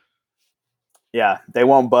 Yeah, they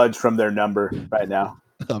won't budge from their number right now.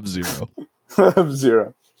 Of 0. Of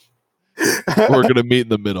 0. We're gonna meet in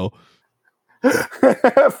the middle. All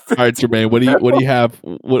right, Jermaine. What do you have?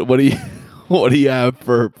 What do you have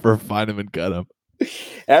for Find 'em and Cut 'em?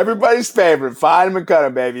 Everybody's favorite, Find 'em and Cut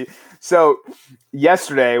 'em, baby. So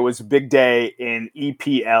yesterday was a big day in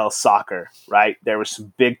EPL soccer. Right, there were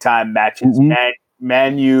some big time matches. Mm-hmm.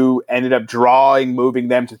 Man U ended up drawing, moving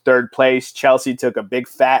them to third place. Chelsea took a big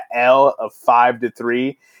fat L of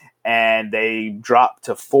 5-3, and they dropped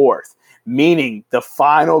to fourth. Meaning the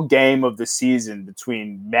final game of the season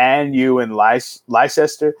between Man U and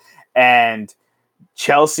Leicester and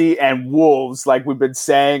Chelsea and Wolves, like we've been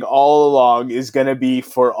saying all along, is going to be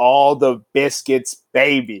for all the biscuits,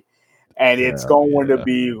 baby. And it's going to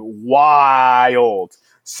be wild.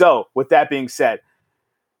 So, with that being said,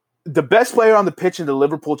 the best player on the pitch in the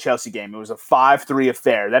Liverpool-Chelsea game, it was a 5-3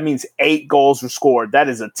 affair. That means 8 goals were scored. That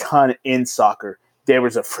is a ton in soccer. There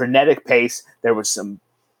was a frenetic pace. There was some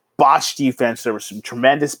botched defense. There was some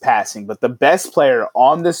tremendous passing. But the best player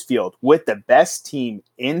on this field with the best team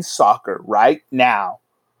in soccer right now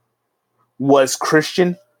was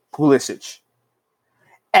Christian Pulisic.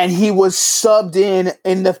 And he was subbed in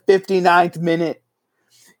the 59th minute.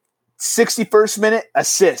 61st minute,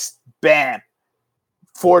 assist. Bam.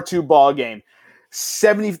 4-2 ball game.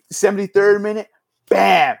 73rd minute,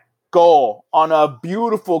 bam, goal on a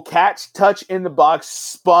beautiful catch, touch in the box,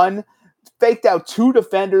 spun, faked out 2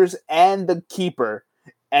 defenders and the keeper,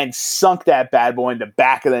 and sunk that bad boy in the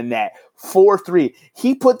back of the net. 4-3.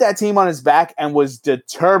 He put that team on his back and was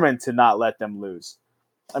determined to not let them lose.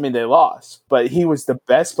 I mean, they lost, but he was the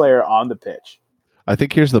best player on the pitch. I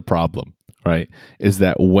think here's the problem, right, is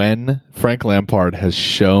that when Frank Lampard has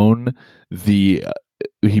shown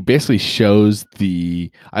he basically shows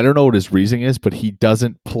I don't know what his reasoning is, but he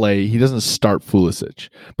doesn't start Pulisic.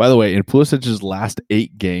 By the way, in Pulisic's last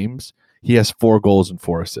 8 games, he has 4 goals and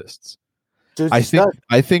 4 assists. I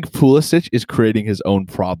think Pulisic is creating his own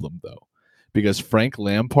problem, though, because Frank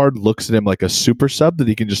Lampard looks at him like a super sub that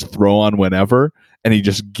he can just throw on whenever, and he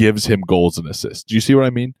just gives him goals and assists. Do you see what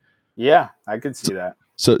I mean? Yeah, I can see that.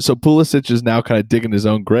 So Pulisic is now kind of digging his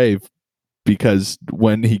own grave, because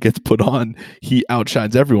when he gets put on, he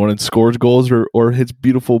outshines everyone and scores goals or hits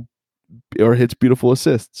beautiful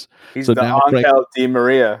assists. He's so the now Angel Di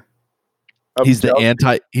Maria. He's the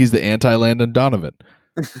anti Landon Donovan.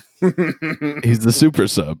 He's the super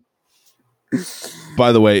sub.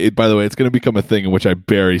 By the way, it's going to become a thing in which I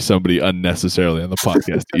bury somebody unnecessarily on the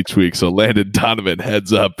podcast each week. So Landon Donovan,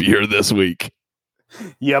 heads up, you're this week.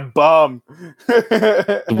 You bum.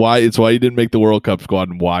 It's why you didn't make the World Cup squad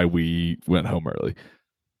and why we went home early.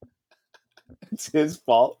 It's his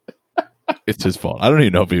fault. It's his fault. I don't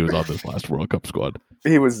even know if he was on this last World Cup squad.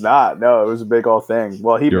 He was not. No, it was a big old thing.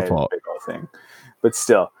 Well, he made a big old thing. But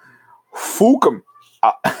still, fook him.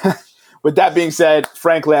 With that being said,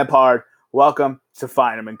 Frank Lampard, welcome to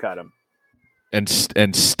Find 'em and Cut 'em. And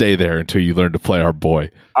stay there until you learn to play our boy.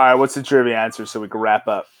 All right, what's the trivia answer so we can wrap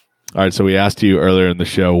up? All right, so we asked you earlier in the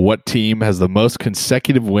show, what team has the most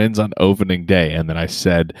consecutive wins on opening day? And then I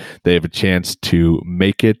said they have a chance to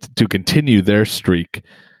continue their streak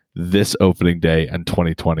this opening day in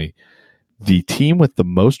 2020. The team with the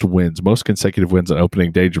most consecutive wins on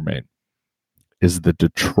opening day, Jermaine, is the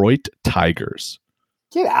Detroit Tigers.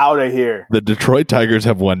 Get out of here. The Detroit Tigers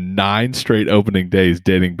have won 9 straight opening days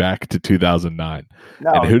dating back to 2009.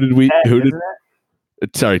 No, and who did we?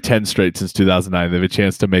 Sorry, 10 straight since 2009. They have a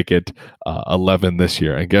chance to make it 11 this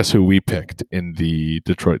year. And guess who we picked in the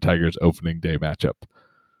Detroit Tigers opening day matchup?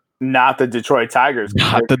 Not the Detroit Tigers.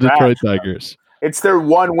 Not the Detroit Tigers. It's their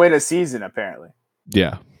one win a season, apparently.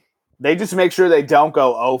 Yeah. They just make sure they don't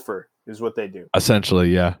go over, is what they do.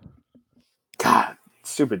 Essentially, yeah. God,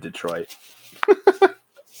 stupid Detroit.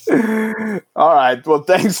 All right. Well,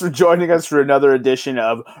 thanks for joining us for another edition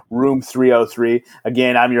of Room 303.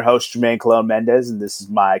 Again, I'm your host, Jermaine Colon Mendez, and this is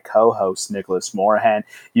my co-host, Nicholas Morahan.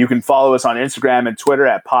 You can follow us on Instagram and Twitter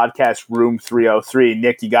at Podcast Room 303.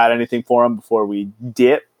 Nick, you got anything for him before we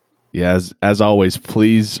dip? Yeah, as always,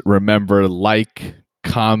 please remember, like,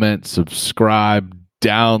 comment, subscribe,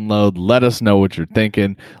 download. Let us know what you're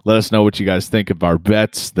thinking. Let us know what you guys think of our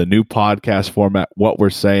bets, the new podcast format, what we're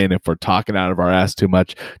saying. If we're talking out of our ass too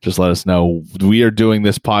much, just let us know. We are doing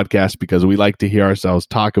this podcast because we like to hear ourselves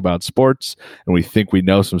talk about sports, and we think we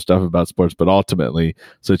know some stuff about sports, but ultimately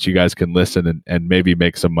so that you guys can listen and maybe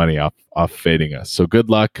make some money off fading us. So good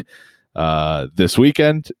luck this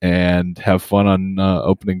weekend, and have fun on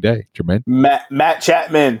opening day. Jermaine? Matt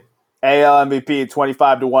Chapman, AL MVP,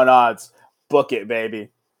 25-1 odds. Book it, baby.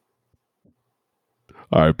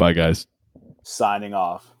 All right, bye, guys. Signing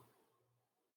off.